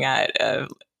looking at a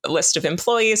list of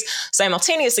employees.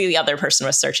 Simultaneously, the other person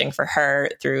was searching for her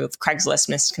through Craigslist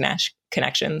missed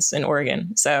connections in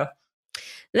Oregon. So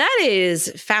that is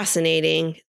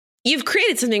fascinating. You've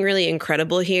created something really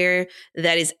incredible here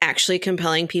that is actually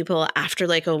compelling people after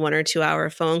like a 1 or 2 hour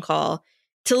phone call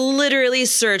to literally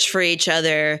search for each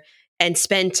other and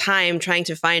spend time trying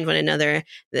to find one another,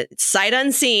 sight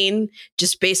unseen,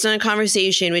 just based on a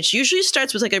conversation, which usually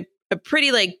starts with like a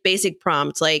pretty like basic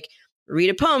prompt, like read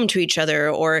a poem to each other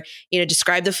or, you know,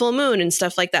 describe the full moon and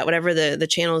stuff like that, whatever the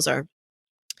channels are.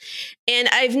 And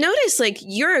I've noticed like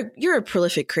you're a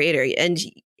prolific creator, and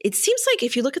it seems like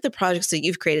if you look at the projects that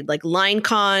you've created, like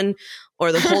LineCon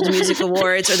or the Hold Music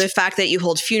Awards, or the fact that you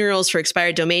hold funerals for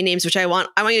expired domain names, which I want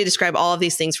you to describe all of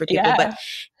these things for people. Yeah. But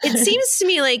it seems to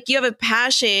me like you have a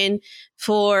passion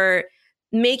for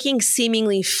making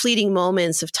seemingly fleeting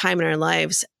moments of time in our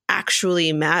lives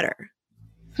actually matter.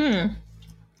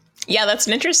 Yeah, that's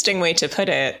an interesting way to put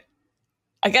it.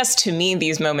 I guess to me,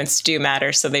 these moments do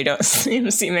matter, so they don't seem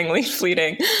seemingly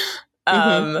fleeting.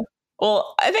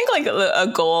 Well, I think like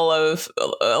a goal of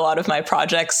a lot of my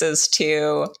projects is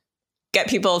to get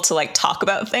people to like talk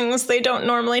about things they don't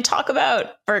normally talk about.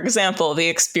 For example, the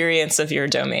experience of your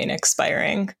domain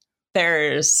expiring.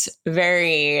 There's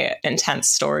very intense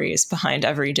stories behind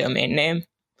every domain name.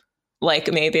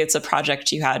 Like maybe it's a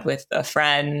project you had with a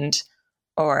friend,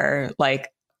 or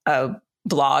like a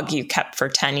blog you kept for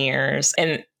 10 years.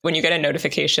 And when you get a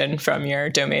notification from your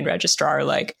domain registrar,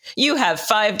 like you have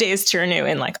 5 days to renew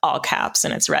in like all caps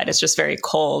and it's red, it's just very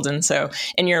cold. And so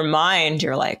in your mind,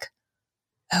 you're like,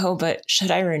 oh, but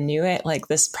should I renew it? Like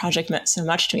this project meant so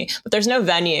much to me, but there's no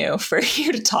venue for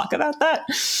you to talk about that.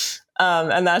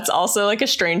 And that's also like a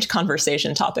strange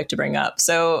conversation topic to bring up.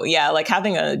 So yeah, like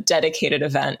having a dedicated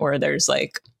event where there's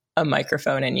like a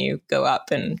microphone and you go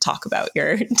up and talk about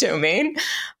your domain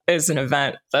is an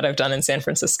event that I've done in San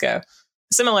Francisco.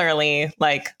 Similarly,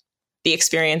 like the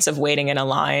experience of waiting in a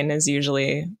line is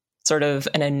usually sort of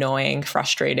an annoying,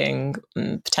 frustrating,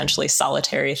 potentially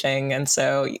solitary thing. And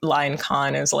so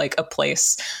LineCon is like a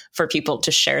place for people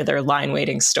to share their line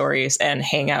waiting stories and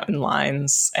hang out in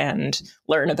lines and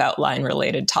learn about line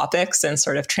related topics and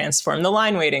sort of transform the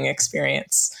line waiting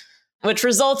experience, which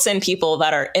results in people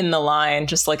that are in the line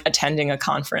just like attending a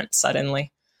conference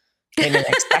suddenly. They didn't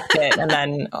expect it. And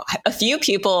then a few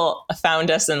people found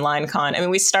us in LineCon. I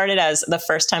mean, we started as the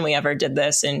first time we ever did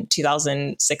this in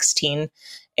 2016.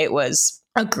 It was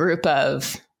a group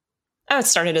of, it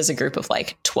started as a group of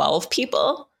like 12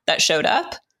 people that showed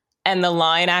up. And the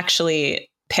line actually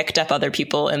picked up other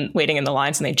people and waiting in the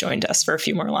lines, and they joined us for a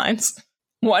few more lines.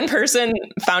 One person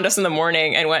found us in the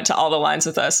morning and went to all the lines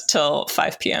with us till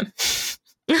 5 p.m.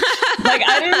 Like,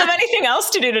 I didn't have anything else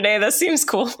to do today. This seems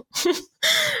cool.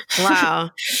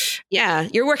 Wow. Yeah.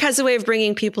 Your work has a way of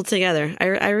bringing people together.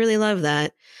 I really love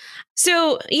that.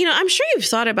 So, I'm sure you've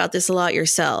thought about this a lot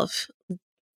yourself.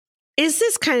 Is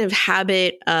this kind of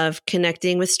habit of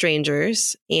connecting with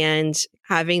strangers and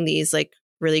having these like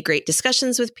really great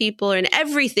discussions with people and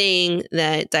everything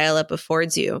that dial-up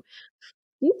affords you,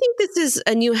 do you think this is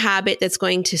a new habit that's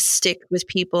going to stick with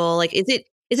people? Like, is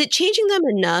it changing them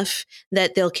enough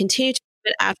that they'll continue to do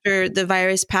it after the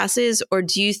virus passes? Or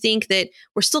do you think that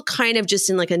we're still kind of just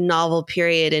in like a novel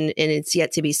period and it's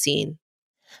yet to be seen?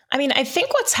 I mean, I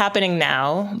think what's happening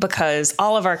now, because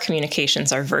all of our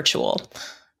communications are virtual,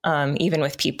 even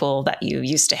with people that you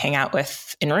used to hang out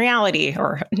with in reality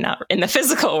or not in the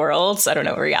physical world. So I don't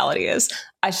know what reality is.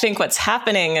 I think what's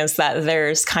happening is that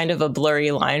there's kind of a blurry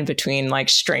line between like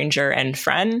stranger and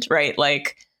friend, right?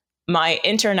 Like my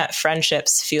internet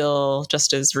friendships feel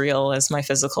just as real as my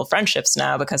physical friendships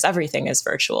now because everything is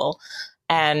virtual.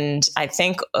 And I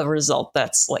think a result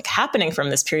that's like happening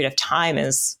from this period of time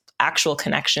is actual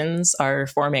connections are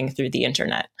forming through the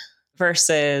internet.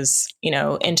 Versus,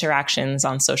 interactions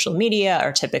on social media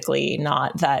are typically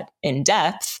not that in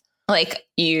depth. Like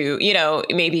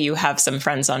maybe you have some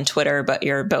friends on Twitter, but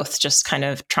you're both just kind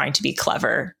of trying to be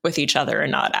clever with each other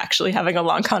and not actually having a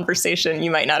long conversation.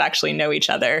 You might not actually know each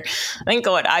other. I think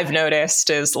what I've noticed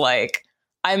is like,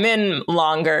 I'm in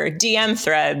longer DM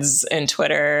threads in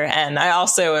Twitter, and I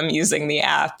also am using the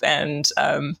app and,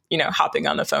 hopping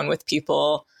on the phone with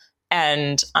people.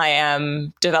 And I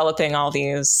am developing all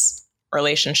these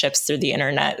relationships through the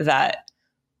internet that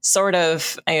sort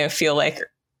of, I feel like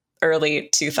early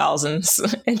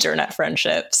 2000s internet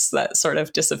friendships that sort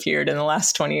of disappeared in the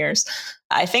last 20 years.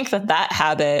 I think that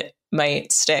habit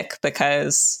might stick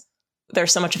because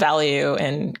there's so much value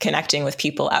in connecting with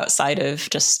people outside of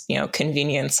just,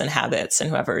 convenience and habits and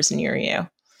whoever's near you.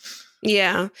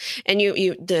 Yeah. And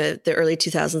the early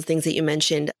 2000s things that you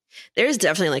mentioned, there's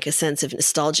definitely like a sense of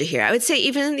nostalgia here. I would say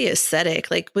even in the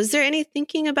aesthetic, like, was there any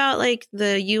thinking about like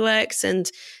the UX and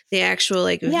the actual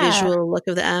like visual look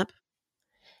of the app?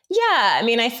 Yeah. I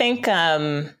mean, I think,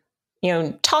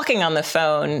 talking on the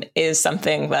phone is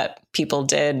something that people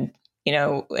did,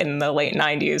 in the late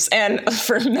 90s and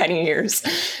for many years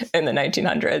in the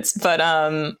 1900s. But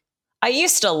I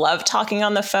used to love talking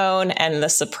on the phone and the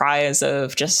surprise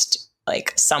of just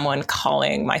like someone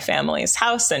calling my family's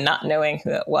house and not knowing who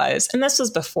it was. And this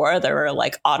was before there were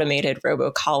like automated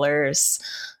robocallers.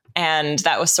 And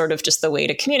that was sort of just the way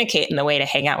to communicate and the way to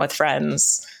hang out with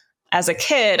friends. As a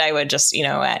kid, I would just,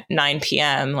 at 9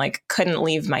 p.m., like couldn't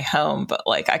leave my home, but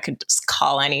like I could just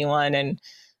call anyone and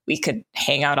we could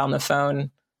hang out on the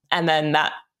phone. And then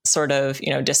that sort of,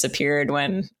 disappeared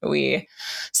when we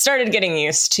started getting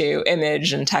used to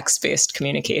image and text-based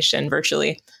communication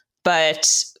virtually.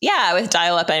 But yeah, with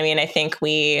dial-up, I mean, I think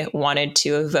we wanted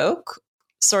to evoke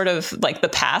sort of like the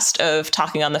past of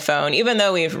talking on the phone, even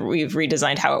though we've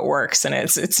redesigned how it works and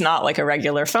it's not like a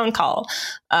regular phone call.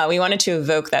 We wanted to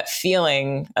evoke that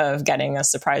feeling of getting a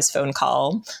surprise phone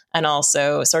call and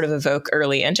also sort of evoke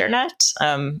early internet,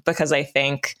 because I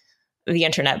think the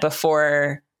internet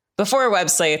before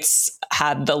websites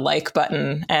had the like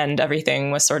button and everything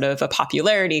was sort of a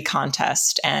popularity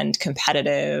contest and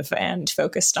competitive and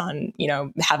focused on,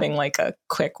 having like a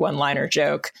quick one-liner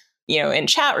joke. In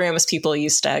chat rooms, people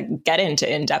used to get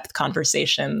into in-depth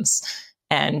conversations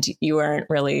and you weren't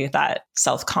really that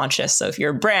self-conscious of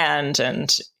your brand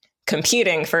and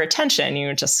competing for attention. You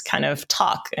would just kind of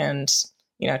talk and,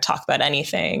 talk about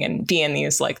anything and be in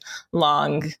these like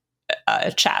long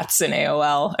chats in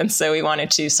AOL. And so we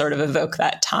wanted to sort of evoke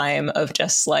that time of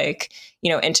just like,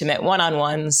 intimate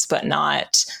one-on-ones, but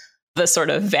not the sort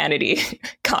of vanity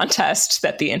contest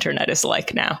that the internet is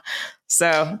like now.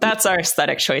 So that's our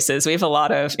aesthetic choices. We have a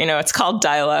lot of, it's called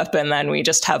dial-up, and then we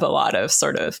just have a lot of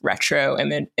sort of retro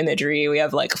imagery. We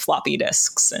have like floppy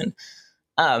disks and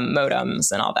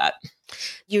modems and all that.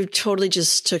 You totally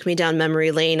just took me down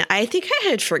memory lane. I think I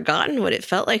had forgotten what it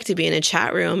felt like to be in a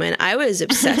chat room, and I was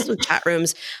obsessed with chat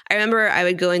rooms. I remember I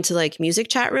would go into like music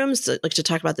chat rooms to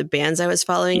talk about the bands I was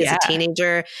following as a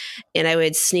teenager, and I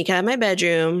would sneak out of my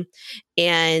bedroom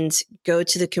and go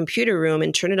to the computer room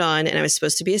and turn it on, and I was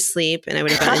supposed to be asleep, and I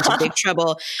would have gotten into big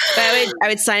trouble. But I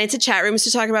would sign into chat rooms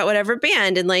to talk about whatever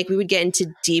band, and like we would get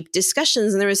into deep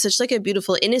discussions, and there was such like a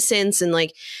beautiful innocence, and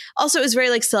like also it was very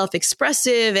like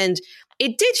self-expressive, and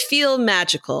it did feel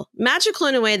magical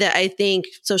in a way that I think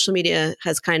social media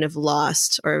has kind of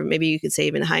lost, or maybe you could say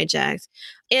even hijacked.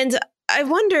 And I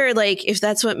wonder like if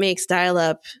that's what makes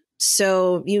dial-up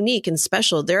so unique and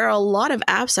special. There are a lot of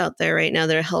apps out there right now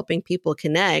that are helping people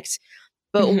connect.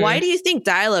 But why do you think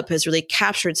dial-up has really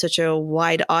captured such a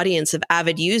wide audience of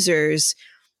avid users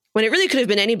when it really could have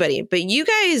been anybody? But you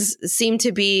guys seem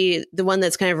to be the one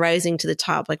that's kind of rising to the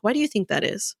top. Like, why do you think that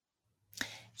is?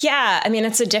 Yeah, I mean,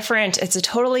 it's a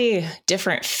totally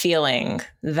different feeling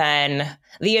than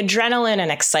the adrenaline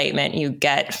and excitement you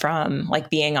get from like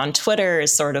being on Twitter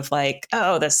is sort of like,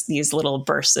 oh, these little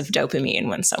bursts of dopamine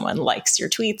when someone likes your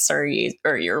tweets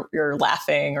or you're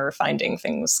laughing or finding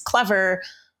things clever.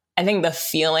 I think the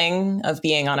feeling of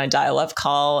being on a dial-up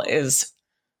call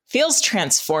feels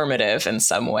transformative in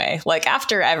some way. Like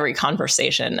after every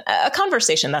conversation, a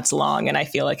conversation that's long and I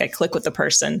feel like I click with the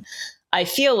person, I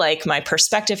feel like my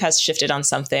perspective has shifted on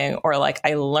something, or like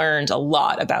I learned a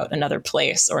lot about another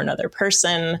place or another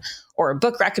person or a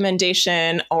book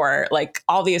recommendation, or like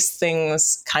all these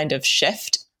things kind of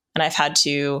shift. And I've had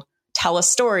to tell a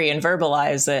story and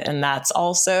verbalize it. And that's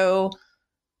also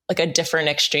like a different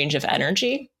exchange of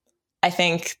energy. I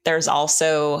think there's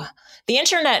also, the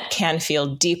internet can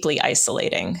feel deeply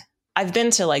isolating. I've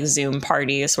been to like Zoom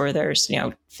parties where there's,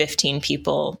 15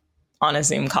 people on a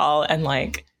Zoom call, and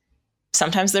like,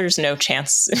 sometimes there's no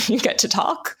chance you get to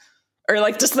talk, or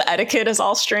like just the etiquette is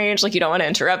all strange. Like you don't want to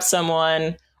interrupt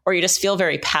someone, or you just feel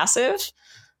very passive.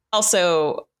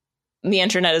 Also, the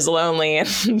internet is lonely, and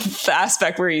the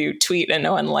aspect where you tweet and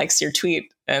no one likes your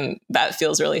tweet, and that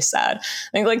feels really sad.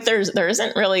 I think like there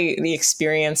isn't really the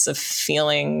experience of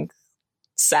feeling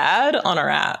sad on our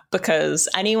app, because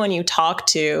anyone you talk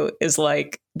to is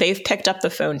like they've picked up the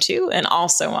phone too and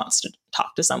also wants to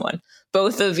talk to someone.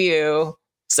 Both of you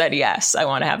said, yes, I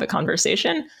want to have a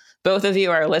conversation. Both of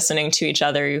you are listening to each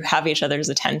other. You have each other's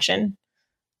attention.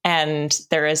 And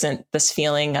there isn't this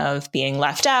feeling of being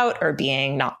left out, or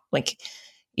being not like,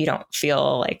 you don't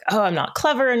feel like, oh, I'm not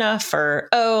clever enough, or,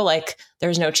 oh, like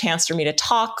there's no chance for me to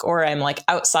talk, or I'm like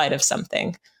outside of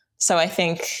something. So I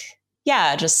think,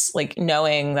 yeah, just like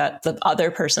knowing that the other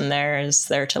person there is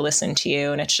there to listen to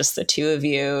you, and it's just the two of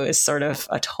you, is sort of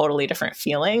a totally different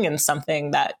feeling, and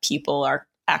something that people are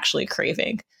actually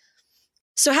craving.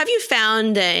 So have you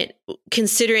found that,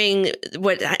 considering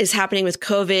what is happening with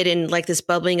COVID and like this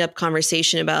bubbling up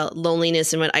conversation about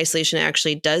loneliness and what isolation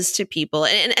actually does to people,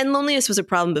 and loneliness was a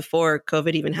problem before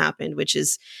COVID even happened, which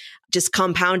is just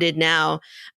compounded now,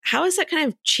 how has that kind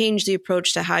of changed the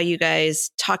approach to how you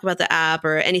guys talk about the app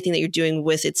or anything that you're doing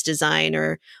with its design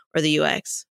or the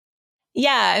UX?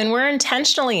 Yeah, and we're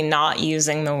intentionally not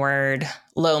using the word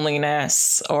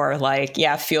loneliness or like,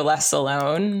 feel less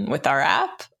alone with our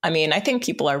app. I mean, I think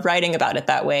people are writing about it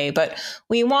that way, but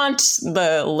we want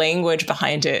the language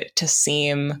behind it to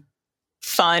seem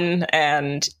fun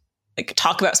and like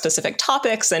talk about specific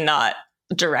topics and not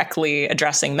directly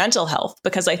addressing mental health,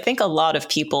 because I think a lot of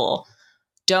people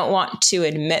don't want to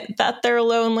admit that they're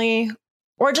lonely,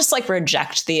 or just like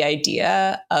reject the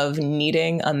idea of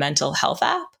needing a mental health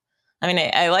app. I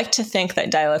mean, I like to think that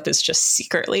dial-up is just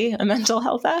secretly a mental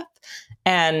health app.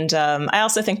 And I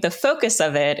also think the focus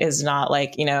of it is not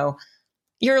like,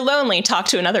 you're lonely, talk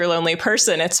to another lonely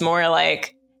person. It's more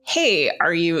like, hey,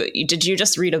 did you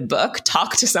just read a book?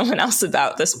 Talk to someone else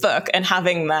about this book. And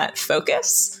having that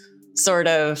focus sort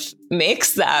of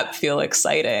makes the app feel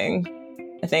exciting.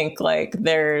 I think like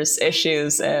there's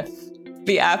issues if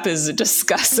the app is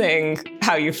discussing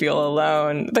how you feel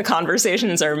alone. The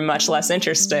conversations are much less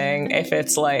interesting if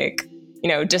it's like,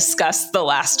 discuss the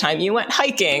last time you went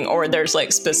hiking, or there's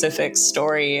like specific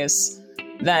stories,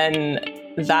 then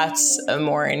that's a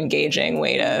more engaging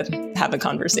way to have a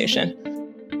conversation.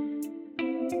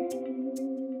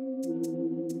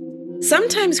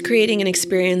 Sometimes creating an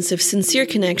experience of sincere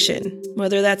connection,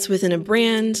 whether that's within a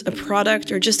brand, a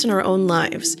product, or just in our own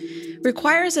lives,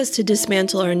 requires us to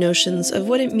dismantle our notions of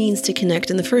what it means to connect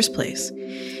in the first place.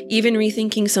 Even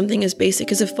rethinking something as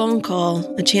basic as a phone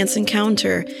call, a chance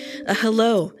encounter, a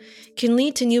hello, can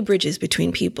lead to new bridges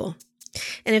between people.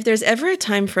 And if there's ever a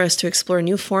time for us to explore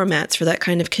new formats for that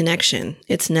kind of connection,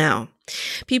 it's now.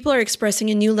 People are expressing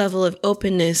a new level of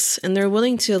openness, and they're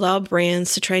willing to allow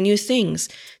brands to try new things,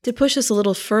 to push us a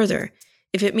little further,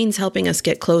 if it means helping us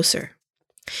get closer.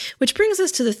 Which brings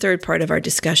us to the third part of our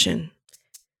discussion.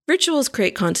 Rituals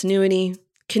create continuity,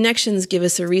 connections give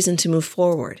us a reason to move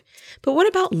forward. But what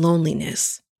about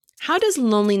loneliness? How does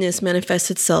loneliness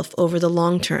manifest itself over the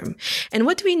long term? And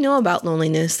what do we know about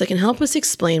loneliness that can help us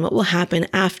explain what will happen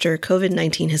after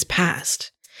COVID-19 has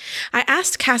passed? I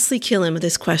asked Caslie Killam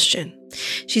this question.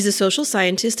 She's a social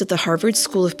scientist at the Harvard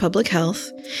School of Public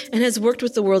Health and has worked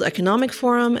with the World Economic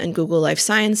Forum and Google Life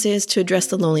Sciences to address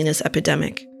the loneliness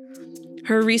epidemic.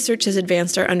 Her research has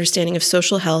advanced our understanding of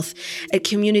social health at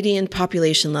community and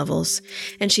population levels,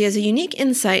 and she has a unique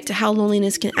insight to how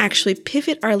loneliness can actually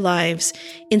pivot our lives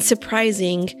in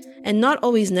surprising and not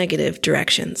always negative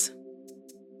directions.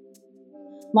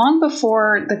 Long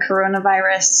before the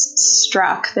coronavirus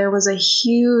struck, there was a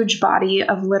huge body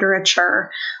of literature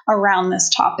around this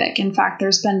topic. In fact,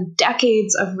 there's been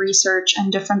decades of research and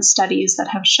different studies that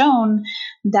have shown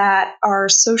that our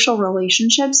social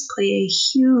relationships play a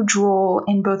huge role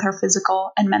in both our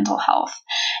physical and mental health.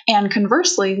 And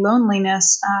conversely,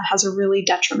 loneliness has a really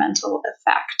detrimental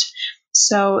effect.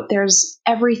 So there's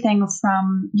everything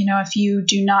from, if you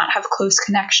do not have close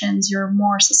connections, you're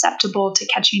more susceptible to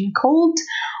catching a cold,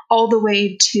 all the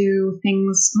way to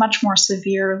things much more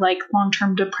severe like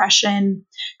long-term depression,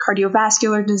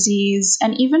 cardiovascular disease,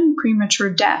 and even premature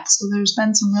death. So there's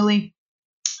been some really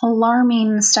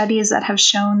alarming studies that have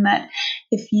shown that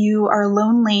if you are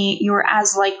lonely, you're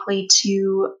as likely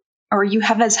to, or you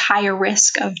have as high a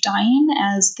risk of dying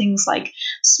as things like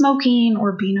smoking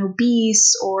or being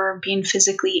obese or being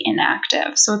physically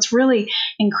inactive. So it's really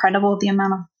incredible the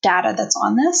amount of data that's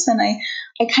on this. And I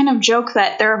kind of joke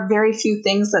that there are very few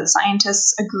things that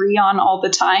scientists agree on all the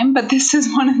time, but this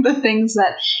is one of the things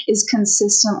that is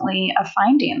consistently a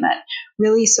finding, that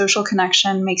really social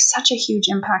connection makes such a huge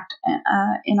impact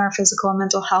in our physical and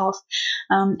mental health.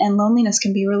 And loneliness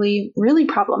can be really, really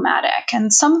problematic.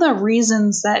 And some of the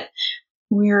reasons that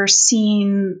we're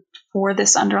seeing for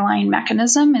this underlying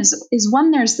mechanism is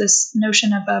one, there's this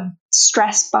notion of a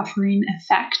stress buffering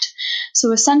effect.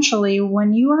 So essentially,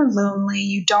 when you are lonely,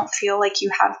 you don't feel like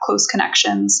you have close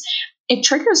connections. It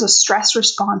triggers a stress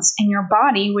response in your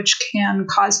body, which can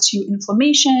cause to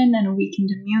inflammation and a weakened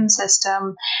immune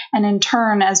system. And in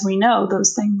turn, as we know,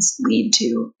 those things lead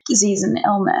to disease and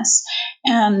illness.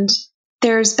 And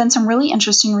there's been some really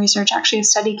interesting research. Actually, a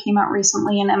study came out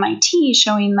recently in MIT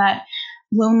showing that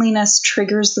loneliness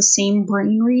triggers the same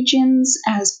brain regions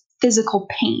as physical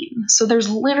pain. So there's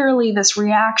literally this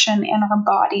reaction in our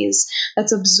bodies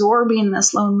that's absorbing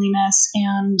this loneliness,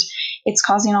 and it's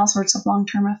causing all sorts of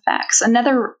long-term effects.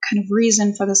 Another kind of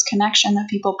reason for this connection that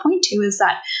people point to is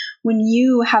that when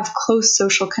you have close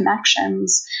social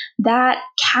connections, that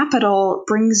capital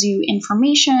brings you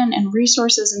information and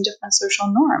resources and different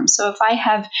social norms. So if I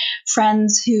have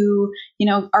friends who,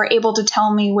 are able to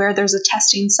tell me where there's a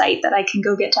testing site that I can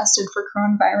go get tested for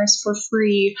coronavirus for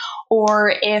free,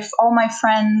 or if all my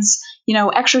friends,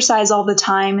 exercise all the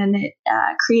time and it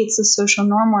creates a social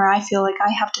norm where I feel like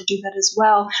I have to do that as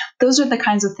well. Those are the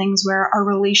kinds of things where our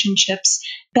relationships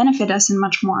benefit us in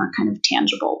much more kind of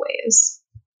tangible ways.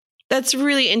 That's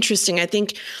really interesting. I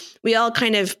think we all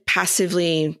kind of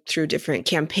passively, through different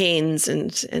campaigns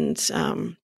and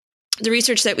the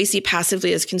research that we see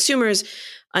passively as consumers,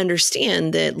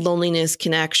 understand that loneliness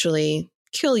can actually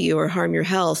kill you or harm your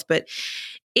health. But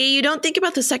you don't think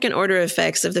about the second order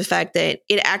effects of the fact that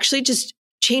it actually just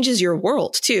changes your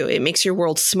world too. It makes your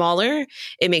world smaller.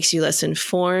 It makes you less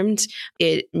informed.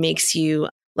 It makes you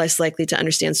less likely to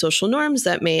understand social norms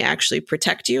that may actually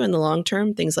protect you in the long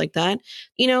term, things like that.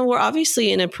 We're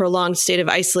obviously in a prolonged state of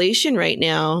isolation right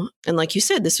now. And like you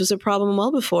said, this was a problem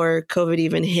well before COVID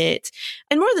even hit.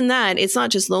 And more than that, it's not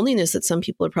just loneliness that some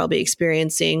people are probably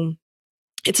experiencing.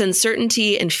 It's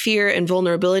uncertainty and fear and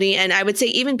vulnerability. And I would say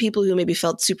even people who maybe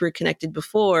felt super connected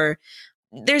before,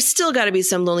 there's still got to be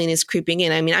some loneliness creeping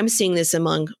in. I mean, I'm seeing this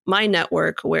among my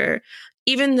network where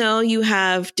even though you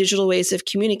have digital ways of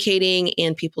communicating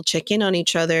and people check in on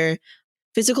each other,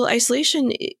 physical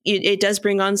isolation, it does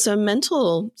bring on some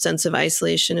mental sense of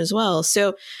isolation as well.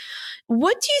 So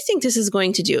what do you think this is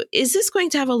going to do? Is this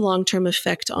going to have a long-term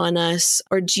effect on us?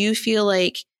 Or do you feel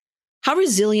like, how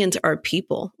resilient are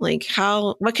people? Like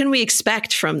what can we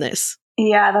expect from this?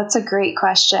 Yeah, that's a great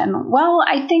question. Well,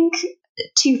 I think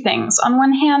two things. On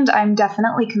one hand, I'm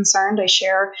definitely concerned. I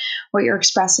share what you're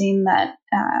expressing, that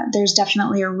there's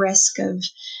definitely a risk of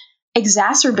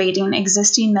exacerbating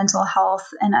existing mental health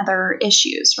and other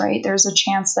issues, right? There's a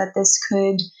chance that this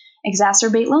could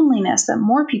exacerbate loneliness, that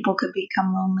more people could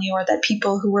become lonely, or that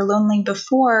people who were lonely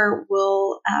before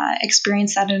will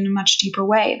experience that in a much deeper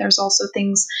way. There's also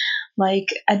things like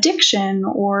addiction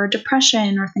or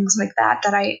depression or things like that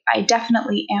I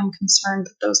definitely am concerned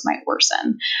that those might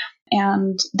worsen.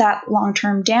 And that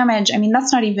long-term damage, I mean,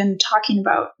 that's not even talking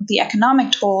about the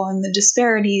economic toll and the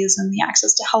disparities and the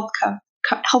access to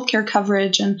healthcare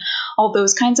coverage and all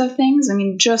those kinds of things. I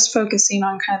mean, just focusing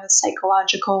on kind of the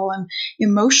psychological and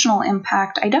emotional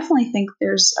impact, I definitely think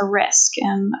there's a risk,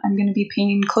 and I'm going to be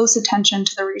paying close attention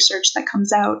to the research that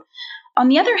comes out. On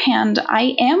the other hand,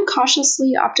 I am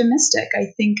cautiously optimistic. I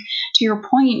think, to your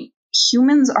point,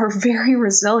 humans are very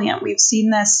resilient. We've seen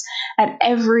this at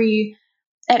every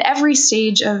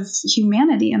stage of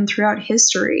humanity and throughout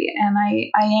history. And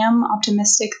I am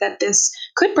optimistic that this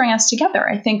could bring us together.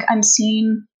 I think I'm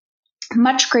seeing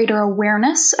much greater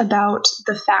awareness about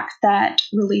the fact that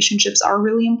relationships are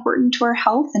really important to our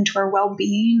health and to our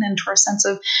well-being and to our sense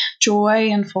of joy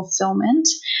and fulfillment.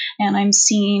 And I'm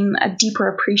seeing a deeper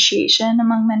appreciation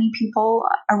among many people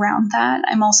around that.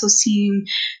 I'm also seeing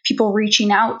people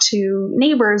reaching out to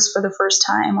neighbors for the first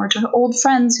time, or to old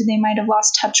friends who they might have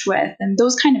lost touch with. And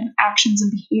those kind of actions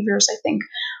and behaviors, I think,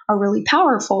 are really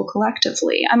powerful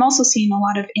collectively. I'm also seeing a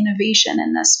lot of innovation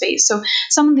in this space. So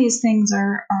some of these things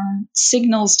are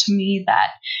signals to me that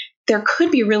there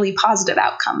could be really positive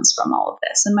outcomes from all of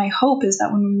this. And my hope is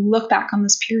that when we look back on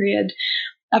this period,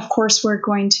 of course, we're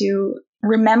going to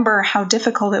remember how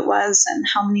difficult it was and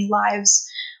how many lives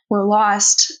were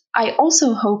lost. I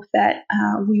also hope that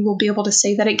we will be able to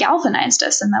say that it galvanized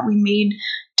us and that we made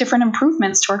different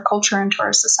improvements to our culture and to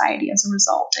our society as a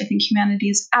result. I think humanity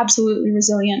is absolutely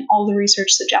resilient. All the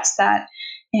research suggests that.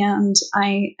 And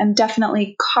I am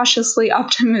definitely cautiously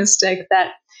optimistic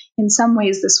that in some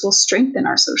ways this will strengthen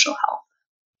our social health.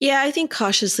 Yeah, I think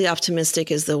cautiously optimistic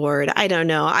is the word. I don't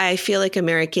know. I feel like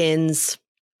Americans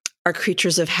are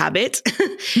creatures of habit.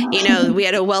 We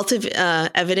had a wealth of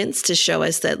evidence to show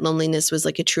us that loneliness was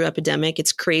like a true epidemic.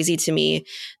 It's crazy to me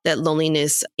that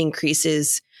loneliness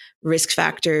increases risk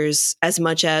factors as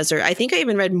much as, or I think I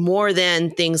even read more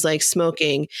than things like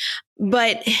smoking,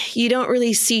 but you don't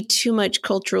really see too much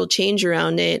cultural change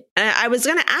around it. I was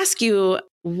going to ask you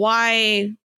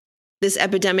why this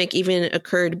epidemic even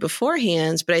occurred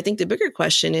beforehand, but I think the bigger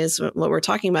question is what we're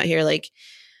talking about here. Like,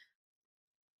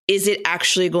 is it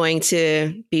actually going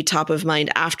to be top of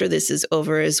mind after this is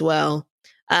over as well?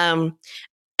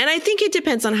 And I think it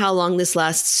depends on how long this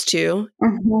lasts too.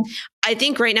 Mm-hmm. I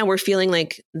think right now we're feeling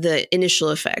like the initial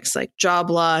effects, like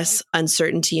job loss,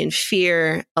 uncertainty, and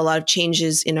fear, a lot of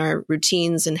changes in our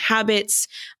routines and habits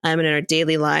and in our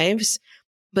daily lives.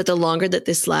 But the longer that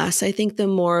this lasts, I think the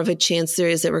more of a chance there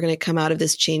is that we're going to come out of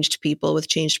this changed people with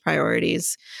changed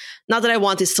priorities. Not that I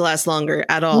want this to last longer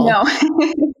at all. No,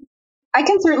 I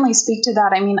can certainly speak to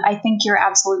that. I mean, I think you're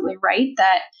absolutely right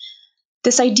that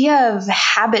this idea of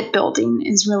habit building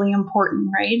is really important,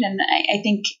 right? And I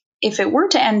think if it were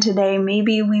to end today,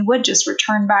 maybe we would just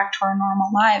return back to our normal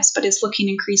lives, but it's looking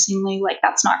increasingly like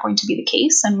that's not going to be the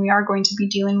case. And we are going to be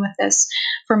dealing with this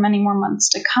for many more months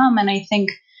to come. And I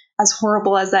think as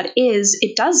horrible as that is,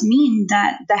 it does mean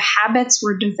that the habits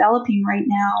we're developing right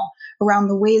now around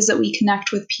the ways that we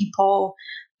connect with people,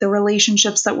 the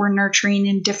relationships that we're nurturing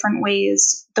in different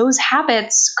ways, those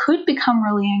habits could become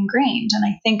really ingrained. And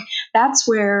I think that's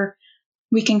where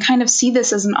we can kind of see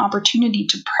this as an opportunity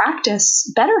to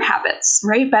practice better habits,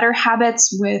 right? Better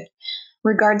habits with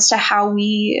regards to how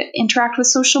we interact with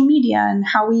social media and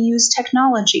how we use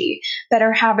technology,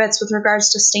 better habits with regards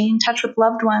to staying in touch with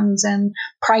loved ones and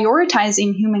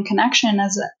prioritizing human connection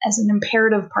as an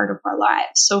imperative part of our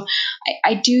lives. So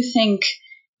I do think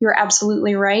you're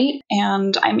absolutely right.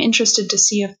 And I'm interested to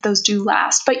see if those do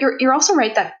last. But you're also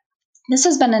right that this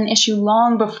has been an issue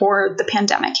long before the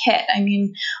pandemic hit. I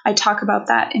mean, I talk about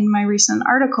that in my recent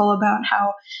article about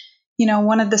how,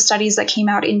 one of the studies that came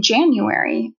out in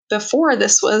January, before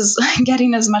this was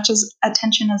getting as much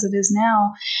attention as it is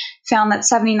now, found that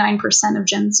 79% of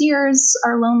Gen Zers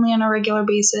are lonely on a regular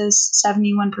basis,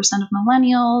 71% of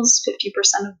millennials,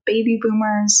 50% of baby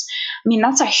boomers. I mean,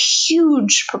 that's a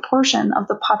huge proportion of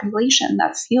the population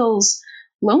that feels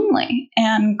lonely.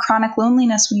 And chronic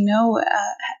loneliness, we know,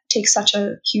 takes such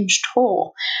a huge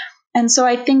toll. And so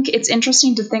I think it's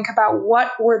interesting to think about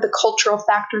what were the cultural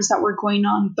factors that were going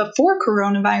on before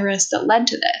coronavirus that led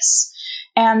to this.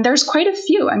 And there's quite a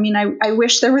few. I mean, I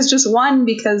wish there was just one,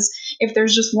 because if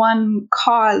there's just one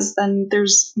cause, then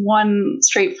there's one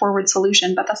straightforward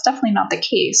solution, but that's definitely not the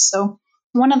case. So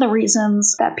one of the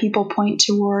reasons that people point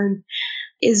toward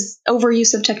is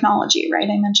overuse of technology, right?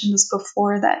 I mentioned this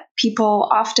before, that people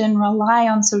often rely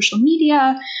on social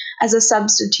media as a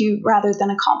substitute rather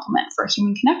than a complement for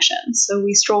human connection. So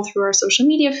we stroll through our social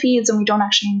media feeds and we don't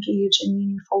actually engage in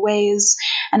meaningful ways.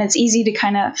 And it's easy to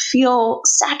kind of feel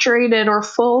saturated or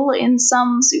full in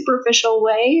some superficial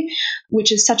way,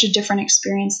 which is such a different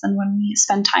experience than when we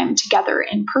spend time together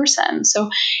in person.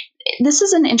 So this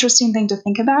is an interesting thing to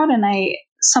think about. And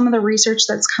some of the research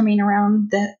that's coming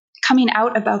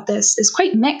out about this is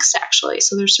quite mixed, actually.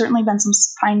 So there's certainly been some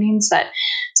findings that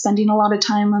spending a lot of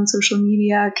time on social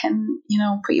media can,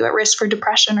 put you at risk for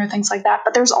depression or things like that.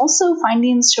 But there's also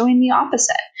findings showing the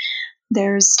opposite.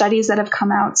 There's studies that have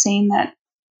come out saying that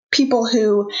people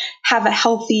who have a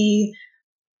healthy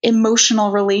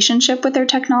emotional relationship with their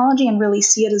technology and really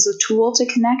see it as a tool to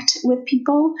connect with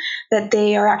people, that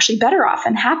they are actually better off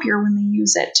and happier when they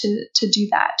use it to do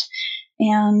that.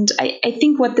 And I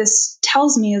think what this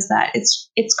tells me is that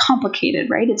it's complicated,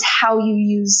 right? It's how you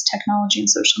use technology and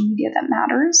social media that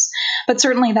matters. But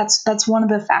certainly that's one of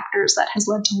the factors that has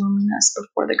led to loneliness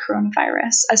before the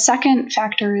coronavirus. A second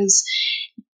factor is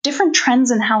different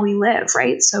trends in how we live,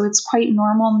 right? So it's quite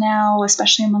normal now,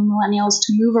 especially among millennials,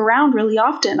 to move around really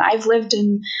often. I've lived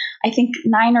in, I think,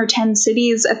 9 or 10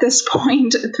 cities at this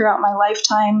point throughout my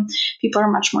lifetime. People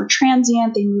are much more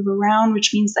transient. They move around, which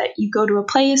means that you go to a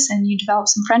place and you develop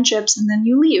some friendships and then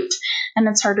you leave. And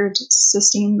it's harder to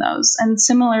sustain those. And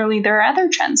similarly, there are other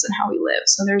trends in how we live.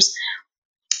 So there's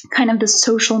kind of the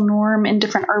social norm in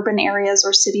different urban areas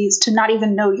or cities to not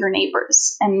even know your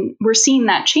neighbors. And we're seeing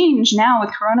that change now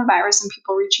with coronavirus and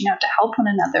people reaching out to help one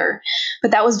another. But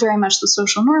that was very much the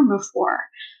social norm before.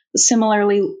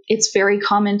 Similarly, it's very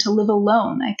common to live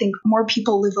alone. I think more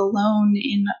people live alone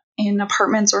in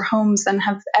apartments or homes than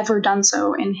have ever done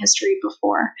so in history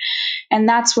before. And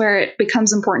that's where it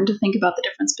becomes important to think about the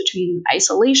difference between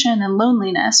isolation and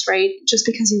loneliness, right? Just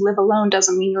because you live alone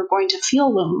doesn't mean you're going to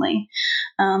feel lonely,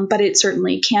 but it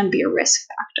certainly can be a risk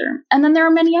factor. And then there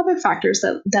are many other factors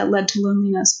that led to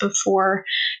loneliness before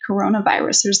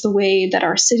coronavirus. There's the way that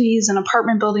our cities and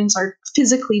apartment buildings are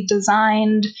physically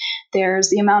designed. There's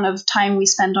the amount of time we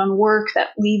spend on work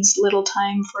that leaves little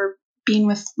time for being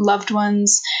with loved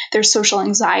ones. There's social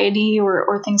anxiety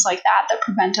or things like that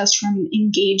prevent us from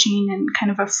engaging in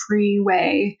kind of a free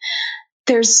way.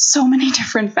 There's so many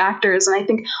different factors. And I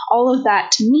think all of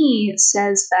that to me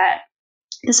says that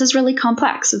this is really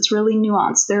complex. It's really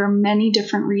nuanced. There are many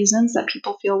different reasons that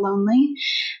people feel lonely.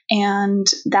 And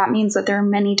that means that there are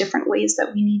many different ways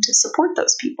that we need to support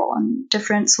those people and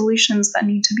different solutions that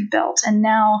need to be built. And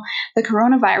now the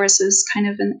coronavirus is kind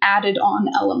of an added on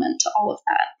element to all of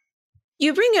that.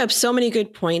 You bring up so many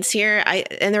good points here.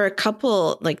 And there are a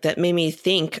couple that made me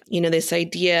think, this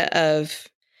idea of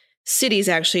cities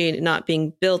actually not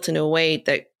being built in a way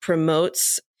that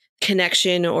promotes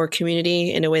connection or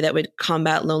community in a way that would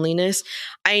combat loneliness.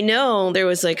 I know there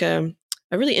was a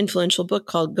really influential book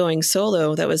called Going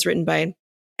Solo that was written by,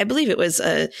 I believe it was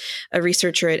a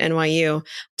researcher at NYU,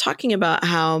 talking about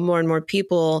how more and more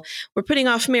people were putting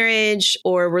off marriage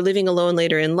or were living alone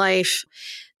later in life.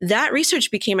 That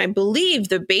research became, I believe,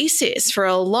 the basis for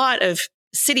a lot of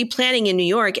city planning in New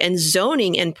York and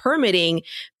zoning and permitting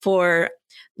for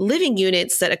living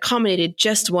units that accommodated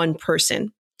just one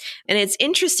person. And it's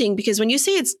interesting because when you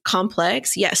say it's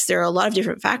complex, yes, there are a lot of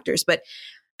different factors, but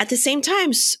at the same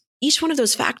time, each one of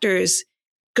those factors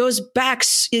goes back.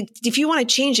 If you want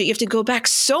to change it, you have to go back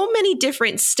so many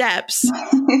different steps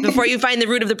before you find the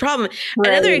root of the problem.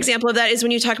 Right. Another example of that is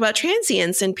when you talk about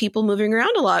transients and people moving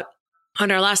around a lot. On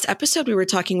our last episode, we were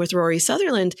talking with Rory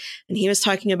Sutherland, and he was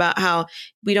talking about how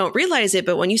we don't realize it,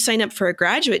 but when you sign up for a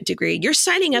graduate degree, you're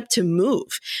signing up to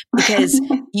move because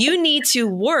you need to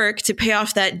work to pay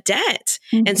off that debt.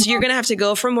 Mm-hmm. And so you're going to have to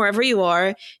go from wherever you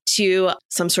are to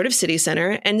some sort of city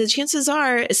center. And the chances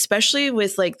are, especially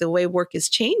with the way work is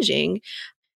changing,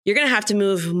 you're going to have to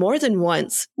move more than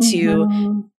once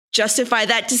to justify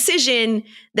that decision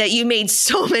that you made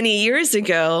so many years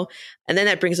ago. And then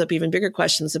that brings up even bigger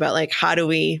questions about how do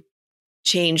we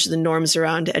change the norms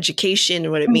around education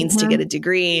and what it means to get a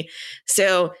degree.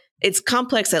 So it's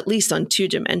complex, at least on 2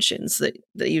 dimensions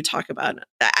that you talk about.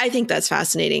 I think that's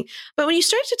fascinating. But when you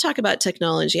start to talk about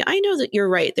technology, I know that you're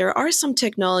right. There are some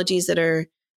technologies that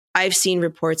I've seen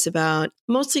reports about,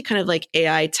 mostly kind of like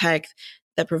AI tech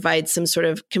that provides some sort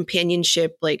of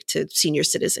companionship to senior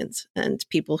citizens and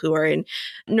people who are in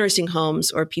nursing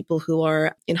homes or people who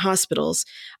are in hospitals.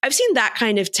 I've seen that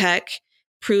kind of tech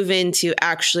proven to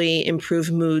actually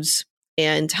improve moods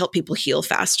and help people heal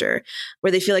faster,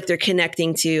 where they feel like they're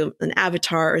connecting to an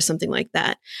avatar or something like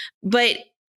that. But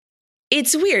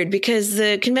it's weird because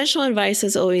the conventional advice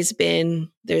has always been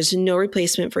there's no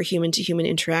replacement for human to human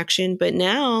interaction. But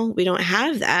now we don't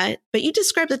have that. But you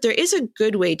described that there is a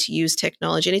good way to use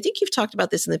technology. And I think you've talked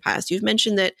about this in the past. You've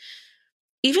mentioned that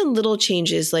even little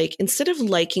changes, like instead of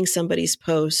liking somebody's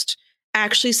post,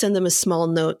 actually send them a small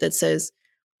note that says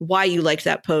why you liked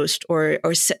that post, or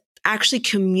actually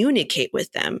communicate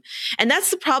with them. And that's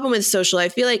the problem with social. I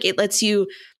feel like it lets you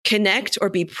connect or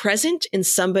be present in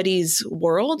somebody's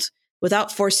world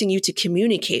without forcing you to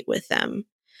communicate with them.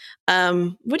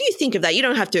 What do you think of that? You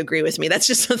don't have to agree with me. That's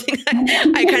just something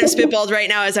that I kind of spitballed right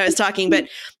now as I was talking. But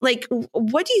like,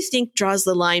 what do you think draws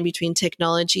the line between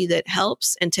technology that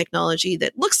helps and technology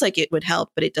that looks like it would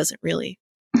help, but it doesn't really?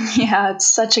 Yeah,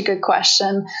 it's such a good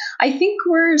question. I think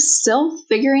we're still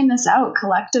figuring this out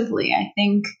collectively. I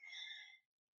think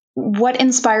what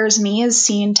inspires me is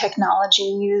seeing technology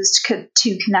used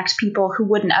to connect people who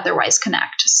wouldn't otherwise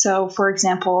connect. So, for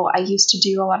example, I used to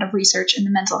do a lot of research in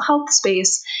the mental health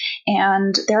space,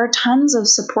 and there are tons of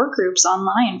support groups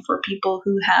online for people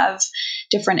who have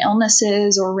different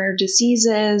illnesses or rare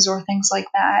diseases or things like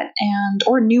that, and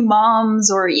or new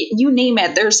moms, or you name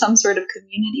it. There's some sort of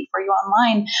community for you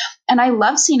online. And I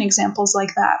love seeing examples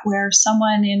like that where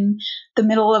someone in the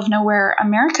middle of nowhere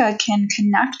America can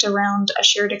connect around a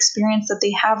shared experience that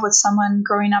they have with someone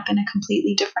growing up in a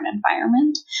completely different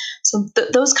environment. So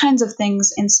those kinds of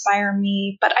things inspire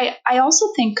me. But I also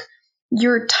think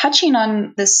you're touching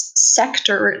on this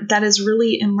sector that is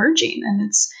really emerging, and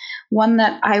it's one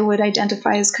that I would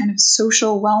identify as kind of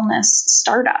social wellness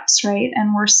startups, right?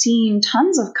 And we're seeing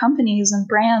tons of companies and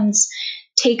brands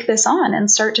take this on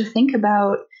and start to think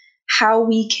about how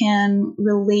we can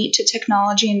relate to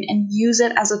technology and use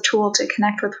it as a tool to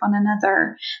connect with one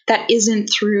another that isn't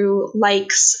through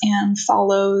likes and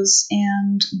follows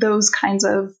and those kinds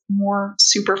of more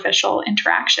superficial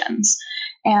interactions.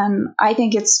 And I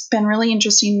think it's been really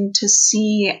interesting to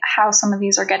see how some of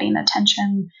these are getting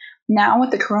attention now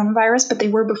with the coronavirus, but they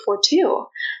were before too.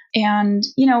 And,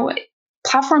 you know,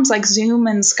 platforms like Zoom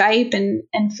and Skype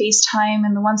and FaceTime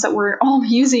and the ones that we're all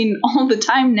using all the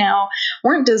time now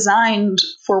weren't designed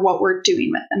for what we're doing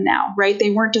with them now, right?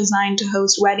 They weren't designed to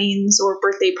host weddings or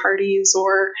birthday parties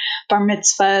or bar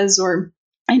mitzvahs or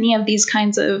any of these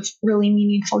kinds of really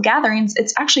meaningful gatherings.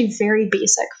 It's actually very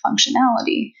basic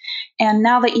functionality. And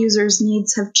now that users'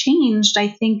 needs have changed, I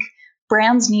think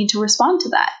brands need to respond to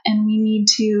that. And we need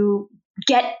to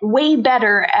get way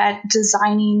better at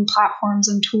designing platforms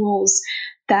and tools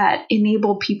that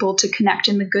enable people to connect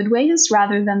in the good ways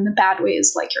rather than the bad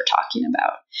ways like you're talking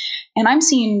about. And I'm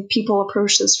seeing people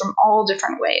approach this from all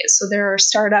different ways. So there are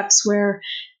startups where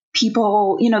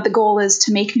people, you know, the goal is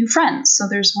to make new friends. So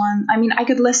there's one, I mean, I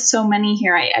could list so many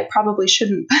here. I probably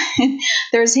shouldn't.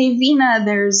 There's Heyvina,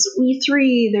 there's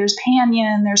We3, there's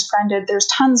Panyan, there's Friended. There's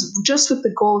tons just with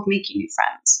the goal of making new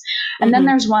friends. And then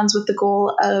there's ones with the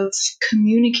goal of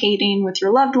communicating with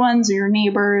your loved ones or your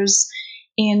neighbors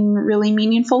in really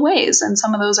meaningful ways. And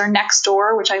some of those are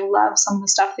Nextdoor, which I love some of the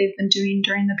stuff they've been doing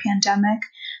during the pandemic.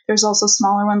 There's also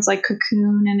smaller ones like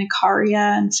Cocoon and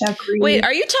Icaria and February. Wait,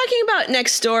 are you talking about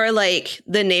Nextdoor, like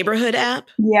the neighborhood app?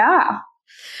 Yeah.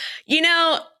 You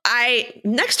know,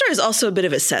 Nextdoor is also a bit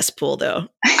of a cesspool, though.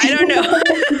 I don't know.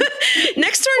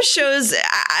 Nextdoor shows,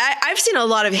 I've seen a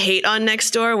lot of hate on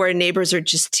Nextdoor where neighbors are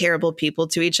just terrible people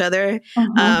to each other.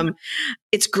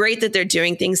 It's great that they're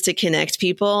doing things to connect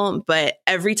people, but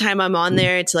every time I'm on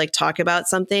there to like talk about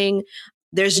something,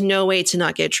 there's no way to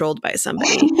not get trolled by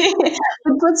somebody.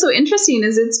 But what's so interesting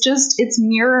is it's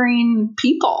mirroring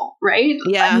people, right?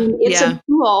 Yeah. I mean, it's a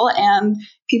tool and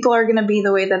people are going to be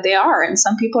the way that they are. And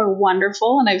some people are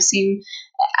wonderful. And I've seen,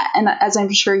 and as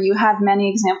I'm sure you have, many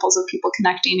examples of people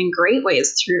connecting in great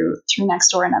ways through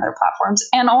Nextdoor and other platforms.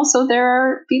 And also there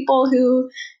are people who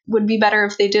would be better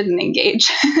if they didn't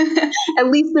engage. At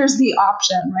least there's the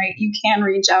option, right? You can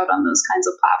reach out on those kinds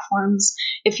of platforms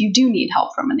if you do need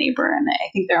help from a neighbor. And I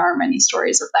think there are many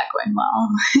stories of that going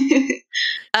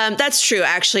well. That's true.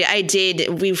 Actually,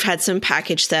 we've had some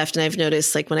package theft, and I've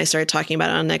noticed like when I started talking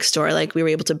about it on Nextdoor, like we were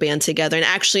able to band together and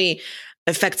actually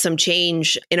affect some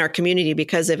change in our community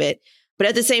because of it. But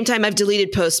at the same time, I've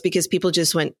deleted posts because people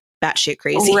just went batshit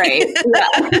crazy. Right. Yeah.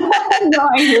 No,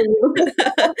 I hear you.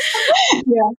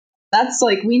 Yeah. That's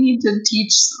like, we need to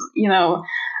teach, you know,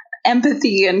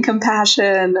 empathy and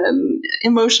compassion and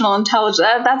emotional intelligence.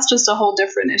 That's just a whole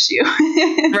different issue.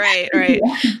 Right.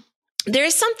 Yeah.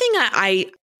 There's something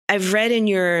I've read in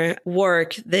your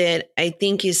work that I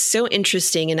think is so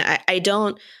interesting. And I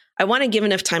I want to give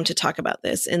enough time to talk about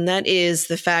this. And that is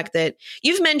the fact that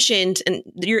you've mentioned, and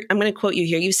I'm going to quote you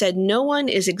here. You said, no one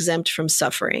is exempt from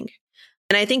suffering.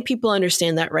 And I think people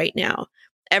understand that right now.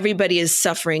 Everybody is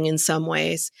suffering in some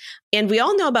ways. And we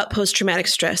all know about post-traumatic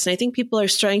stress. And I think people are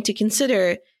starting to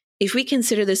consider, if we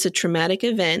consider this a traumatic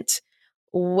event,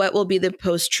 what will be the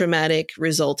post-traumatic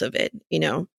result of it,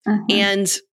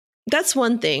 And that's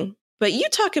one thing. But you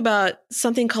talk about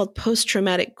something called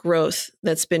post-traumatic growth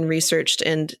that's been researched.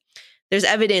 And there's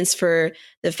evidence for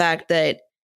the fact that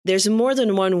there's more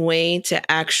than one way to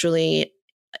actually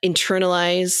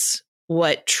internalize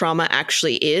what trauma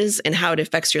actually is and how it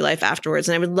affects your life afterwards.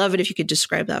 And I would love it if you could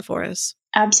describe that for us.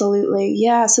 Absolutely.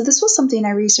 Yeah. So this was something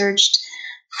I researched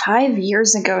 5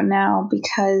 years ago now,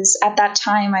 because at that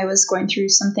time I was going through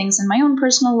some things in my own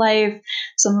personal life.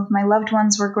 Some of my loved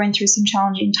ones were going through some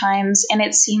challenging times. And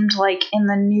it seemed like in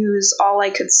the news, all I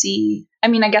could see, I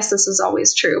mean, I guess this is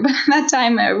always true, but at that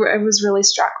time I was really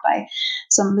struck by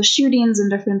some of the shootings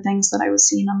and different things that I was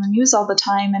seeing on the news all the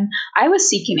time. And I was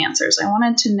seeking answers. I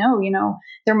wanted to know,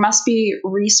 there must be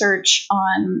research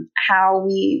on how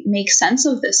we make sense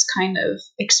of this kind of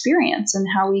experience and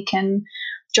how we can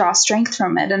draw strength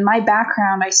from it. And my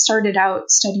background, I started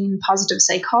out studying positive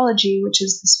psychology, which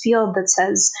is this field that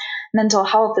says mental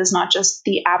health is not just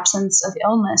the absence of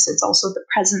illness, it's also the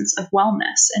presence of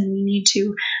wellness. And we need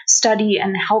to study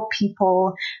and help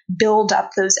people build up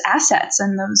those assets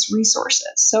and those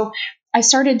resources. So I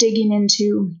started digging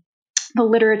into the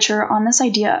literature on this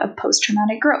idea of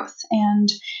post-traumatic growth. And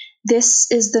this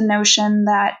is the notion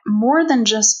that more than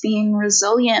just being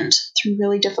resilient through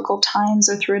really difficult times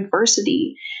or through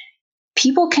adversity,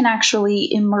 people can actually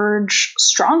emerge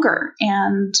stronger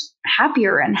and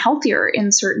happier and healthier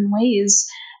in certain ways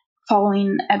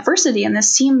following adversity. And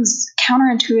this seems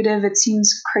counterintuitive, it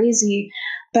seems crazy,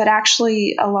 but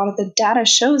actually a lot of the data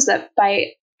shows that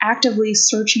by actively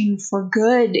searching for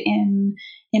good in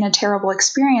a terrible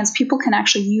experience, people can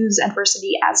actually use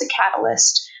adversity as a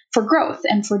catalyst for growth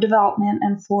and for development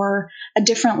and for a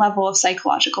different level of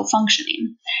psychological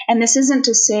functioning. And this isn't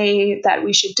to say that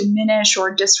we should diminish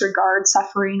or disregard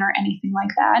suffering or anything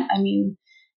like that. I mean,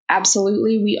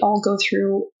 absolutely, we all go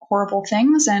through horrible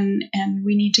things and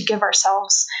we need to give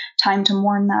ourselves time to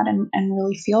mourn that and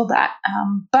really feel that.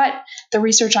 But the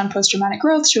research on post-traumatic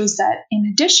growth shows that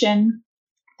in addition,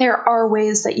 there are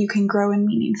ways that you can grow in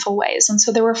meaningful ways. And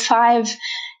so there were 5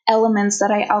 elements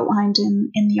that I outlined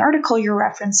in the article you're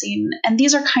referencing. And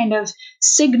these are kind of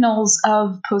signals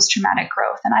of post-traumatic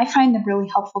growth. And I find them really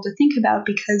helpful to think about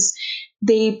because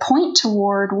they point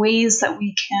toward ways that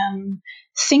we can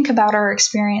think about our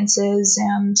experiences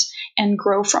and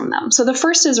grow from them. So the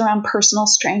first is around personal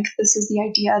strength. This is the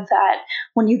idea that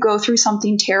when you go through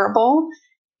something terrible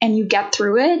and you get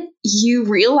through it, you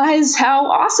realize how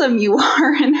awesome you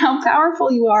are and how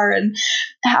powerful you are and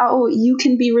how you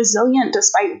can be resilient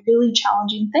despite really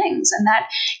challenging things. And that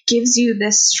gives you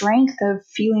this strength of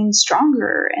feeling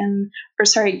stronger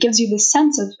it gives you this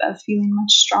sense of feeling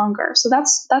much stronger. So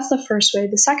that's the first way.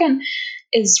 The second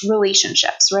is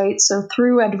relationships, right? So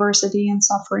through adversity and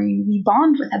suffering, we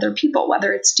bond with other people,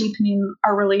 whether it's deepening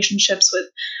our relationships with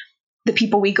the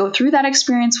people we go through that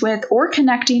experience with or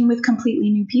connecting with completely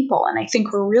new people. And I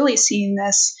think we're really seeing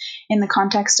this in the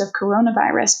context of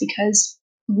coronavirus because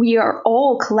we are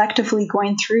all collectively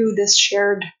going through this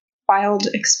shared wild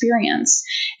experience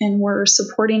and we're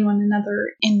supporting one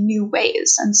another in new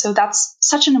ways. And so that's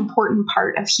such an important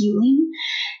part of healing.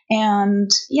 And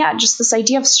yeah, just this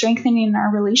idea of strengthening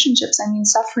our relationships. I mean,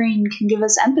 suffering can give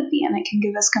us empathy and it can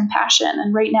give us compassion.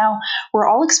 And right now we're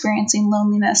all experiencing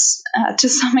loneliness to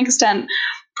some extent,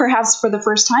 perhaps for the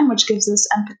first time, which gives us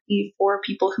empathy for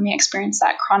people who may experience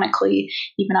that chronically,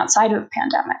 even outside of a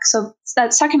pandemic. So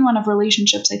that second one of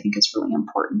relationships, I think, is really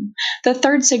important. The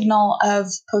third signal of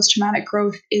post-traumatic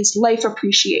growth is life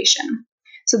appreciation.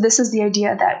 So this is the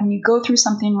idea that when you go through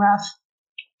something rough,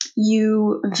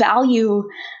 you value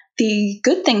the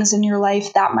good things in your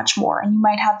life that much more. And you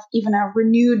might have even a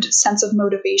renewed sense of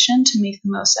motivation to make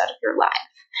the most out of your life.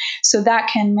 So that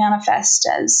can manifest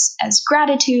as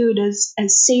gratitude, as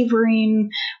savoring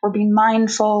or being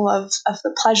mindful of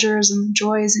the pleasures and the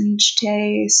joys in each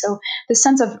day. So the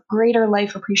sense of greater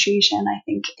life appreciation, I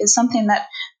think, is something that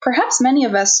perhaps many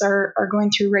of us are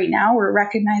going through right now. We're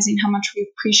recognizing how much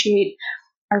we appreciate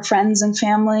our friends and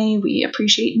family. We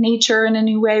appreciate nature in a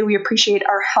new way. We appreciate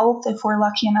our health if we're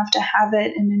lucky enough to have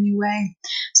it in a new way.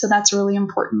 So that's a really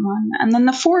important one. And then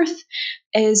the fourth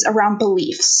is around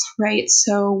beliefs, right?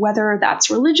 So whether that's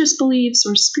religious beliefs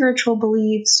or spiritual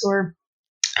beliefs or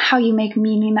how you make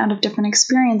meaning out of different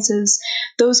experiences,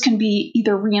 those can be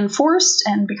either reinforced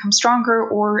and become stronger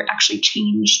or actually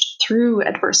changed through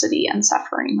adversity and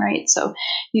suffering, right? So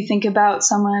you think about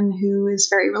someone who is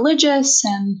very religious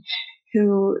and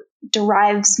who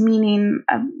derives meaning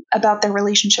about their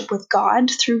relationship with God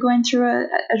through going through a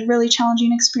really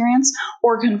challenging experience,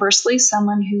 or conversely,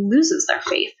 someone who loses their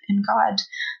faith in God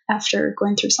after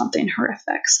going through something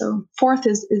horrific. So fourth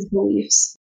is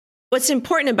beliefs. What's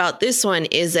important about this one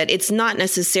is that it's not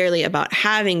necessarily about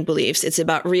having beliefs. It's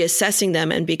about reassessing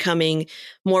them and becoming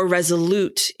more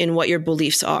resolute in what your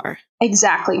beliefs are.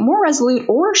 Exactly. More resolute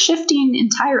or shifting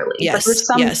entirely. Yes, but there's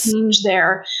some change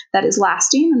there that is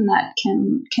lasting and that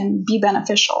can be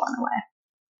beneficial in a way.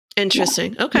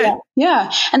 Interesting. Yeah. Okay.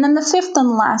 Yeah. And then the fifth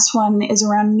and last one is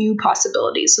around new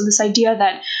possibilities. So this idea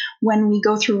that when we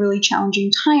go through really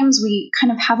challenging times, we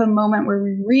kind of have a moment where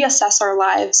we reassess our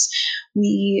lives.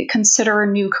 We consider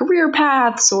new career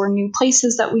paths or new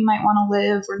places that we might want to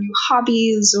live or new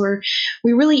hobbies, or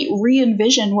we really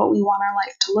re-envision what we want our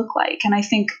life to look like. And I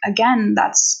think, again,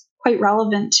 that's quite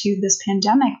relevant to this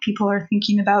pandemic. People are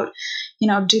thinking about,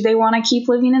 do they want to keep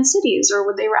living in cities, or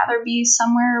would they rather be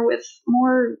somewhere with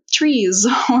more trees,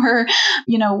 or,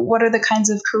 what are the kinds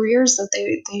of careers that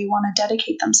they want to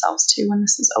dedicate themselves to when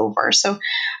this is over? So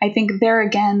I think there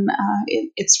again,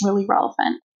 it's really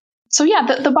relevant. So yeah,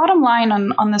 the bottom line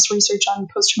on this research on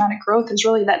post-traumatic growth is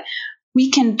really that we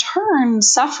can turn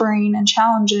suffering and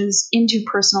challenges into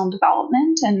personal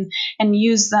development and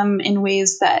use them in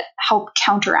ways that help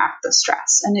counteract the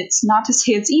stress. And it's not to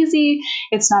say it's easy.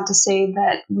 It's not to say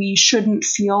that we shouldn't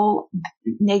feel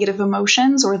negative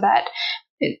emotions or that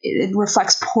it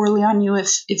reflects poorly on you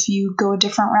if you go a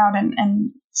different route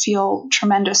and feel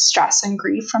tremendous stress and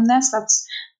grief from this. That's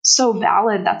so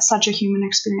valid. That's such a human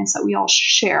experience that we all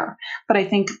share. But I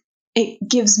think it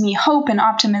gives me hope and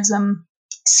optimism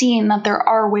seeing that there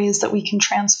are ways that we can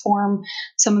transform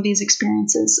some of these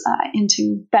experiences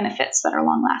into benefits that are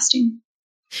long lasting.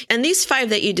 And these 5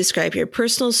 that you describe here,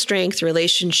 personal strength,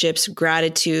 relationships,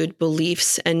 gratitude,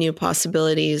 beliefs, and new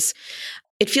possibilities,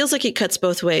 it feels like it cuts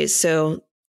both ways. So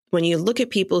when you look at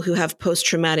people who have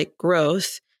post-traumatic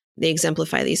growth, they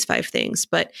exemplify these 5 things.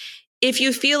 But if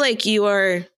you feel like you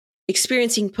are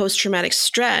experiencing post-traumatic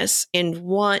stress and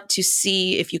want to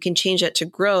see if you can change that to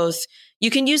growth, you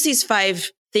can use these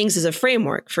 5 things as a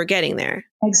framework for getting there.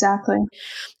 Exactly.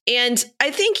 And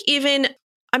I think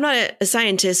I'm not a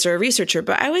scientist or a researcher,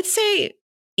 but I would say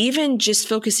even just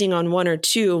focusing on 1 or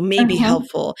 2 may be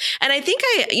helpful. And I think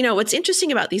what's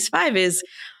interesting about these 5 is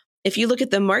if you look at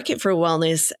the market for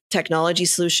wellness technology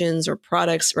solutions or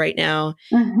products right now,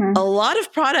 a lot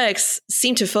of products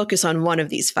seem to focus on 1 of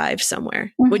these 5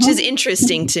 somewhere, which is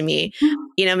interesting to me.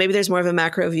 Maybe there's more of a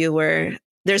macro view where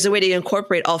there's a way to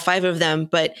incorporate all 5 of them,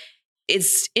 but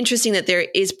it's interesting that there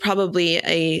is probably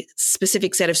a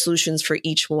specific set of solutions for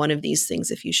each one of these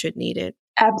things if you should need it.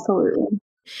 Absolutely.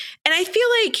 And I feel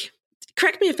like,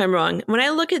 correct me if I'm wrong, when I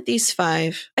look at these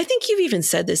 5, I think you've even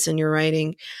said this in your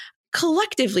writing,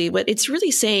 collectively, what it's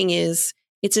really saying is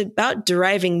it's about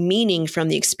deriving meaning from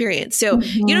the experience. So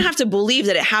you don't have to believe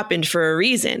that it happened for a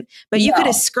reason, but you could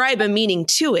ascribe a meaning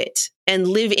to it and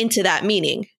live into that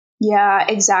meaning. Yeah,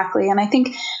 exactly. And I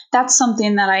think that's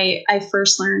something that I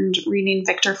first learned reading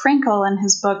Viktor Frankl and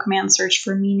his book, Man's Search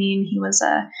for Meaning. He was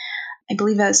I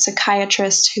believe a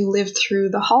psychiatrist who lived through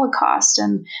the Holocaust.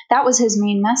 And that was his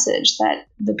main message, that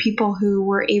the people who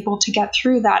were able to get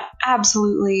through that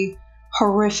absolutely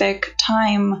horrific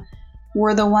time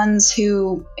were the ones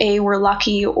who A, were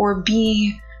lucky, or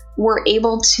B, were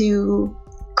able to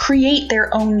create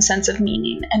their own sense of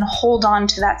meaning and hold on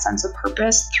to that sense of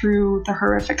purpose through the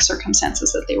horrific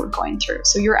circumstances that they were going through.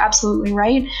 So you're absolutely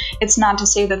right. It's not to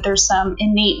say that there's some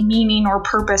innate meaning or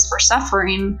purpose for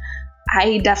suffering.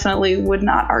 I definitely would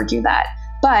not argue that.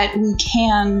 But we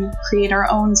can create our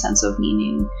own sense of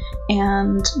meaning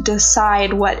and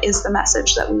decide what is the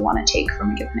message that we want to take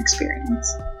from a given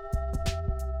experience.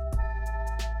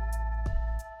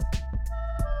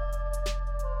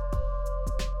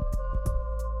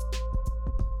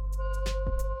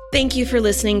 Thank you for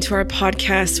listening to our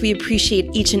podcast. We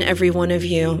appreciate each and every one of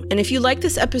you. And if you like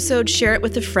this episode, share it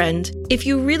with a friend. If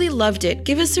you really loved it,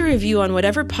 give us a review on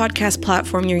whatever podcast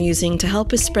platform you're using to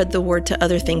help us spread the word to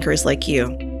other thinkers like you.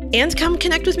 And come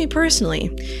connect with me personally.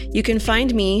 You can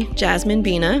find me, Jasmine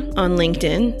Bina, on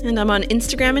LinkedIn, and I'm on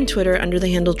Instagram and Twitter under the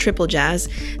handle Triple Jazz.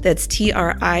 That's TRIPLEJAS.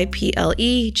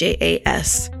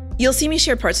 You'll see me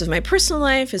share parts of my personal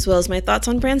life as well as my thoughts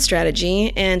on brand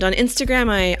strategy. And on Instagram,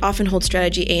 I often hold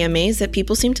strategy AMAs that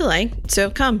people seem to like.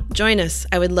 So come, join us.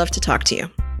 I would love to talk to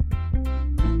you.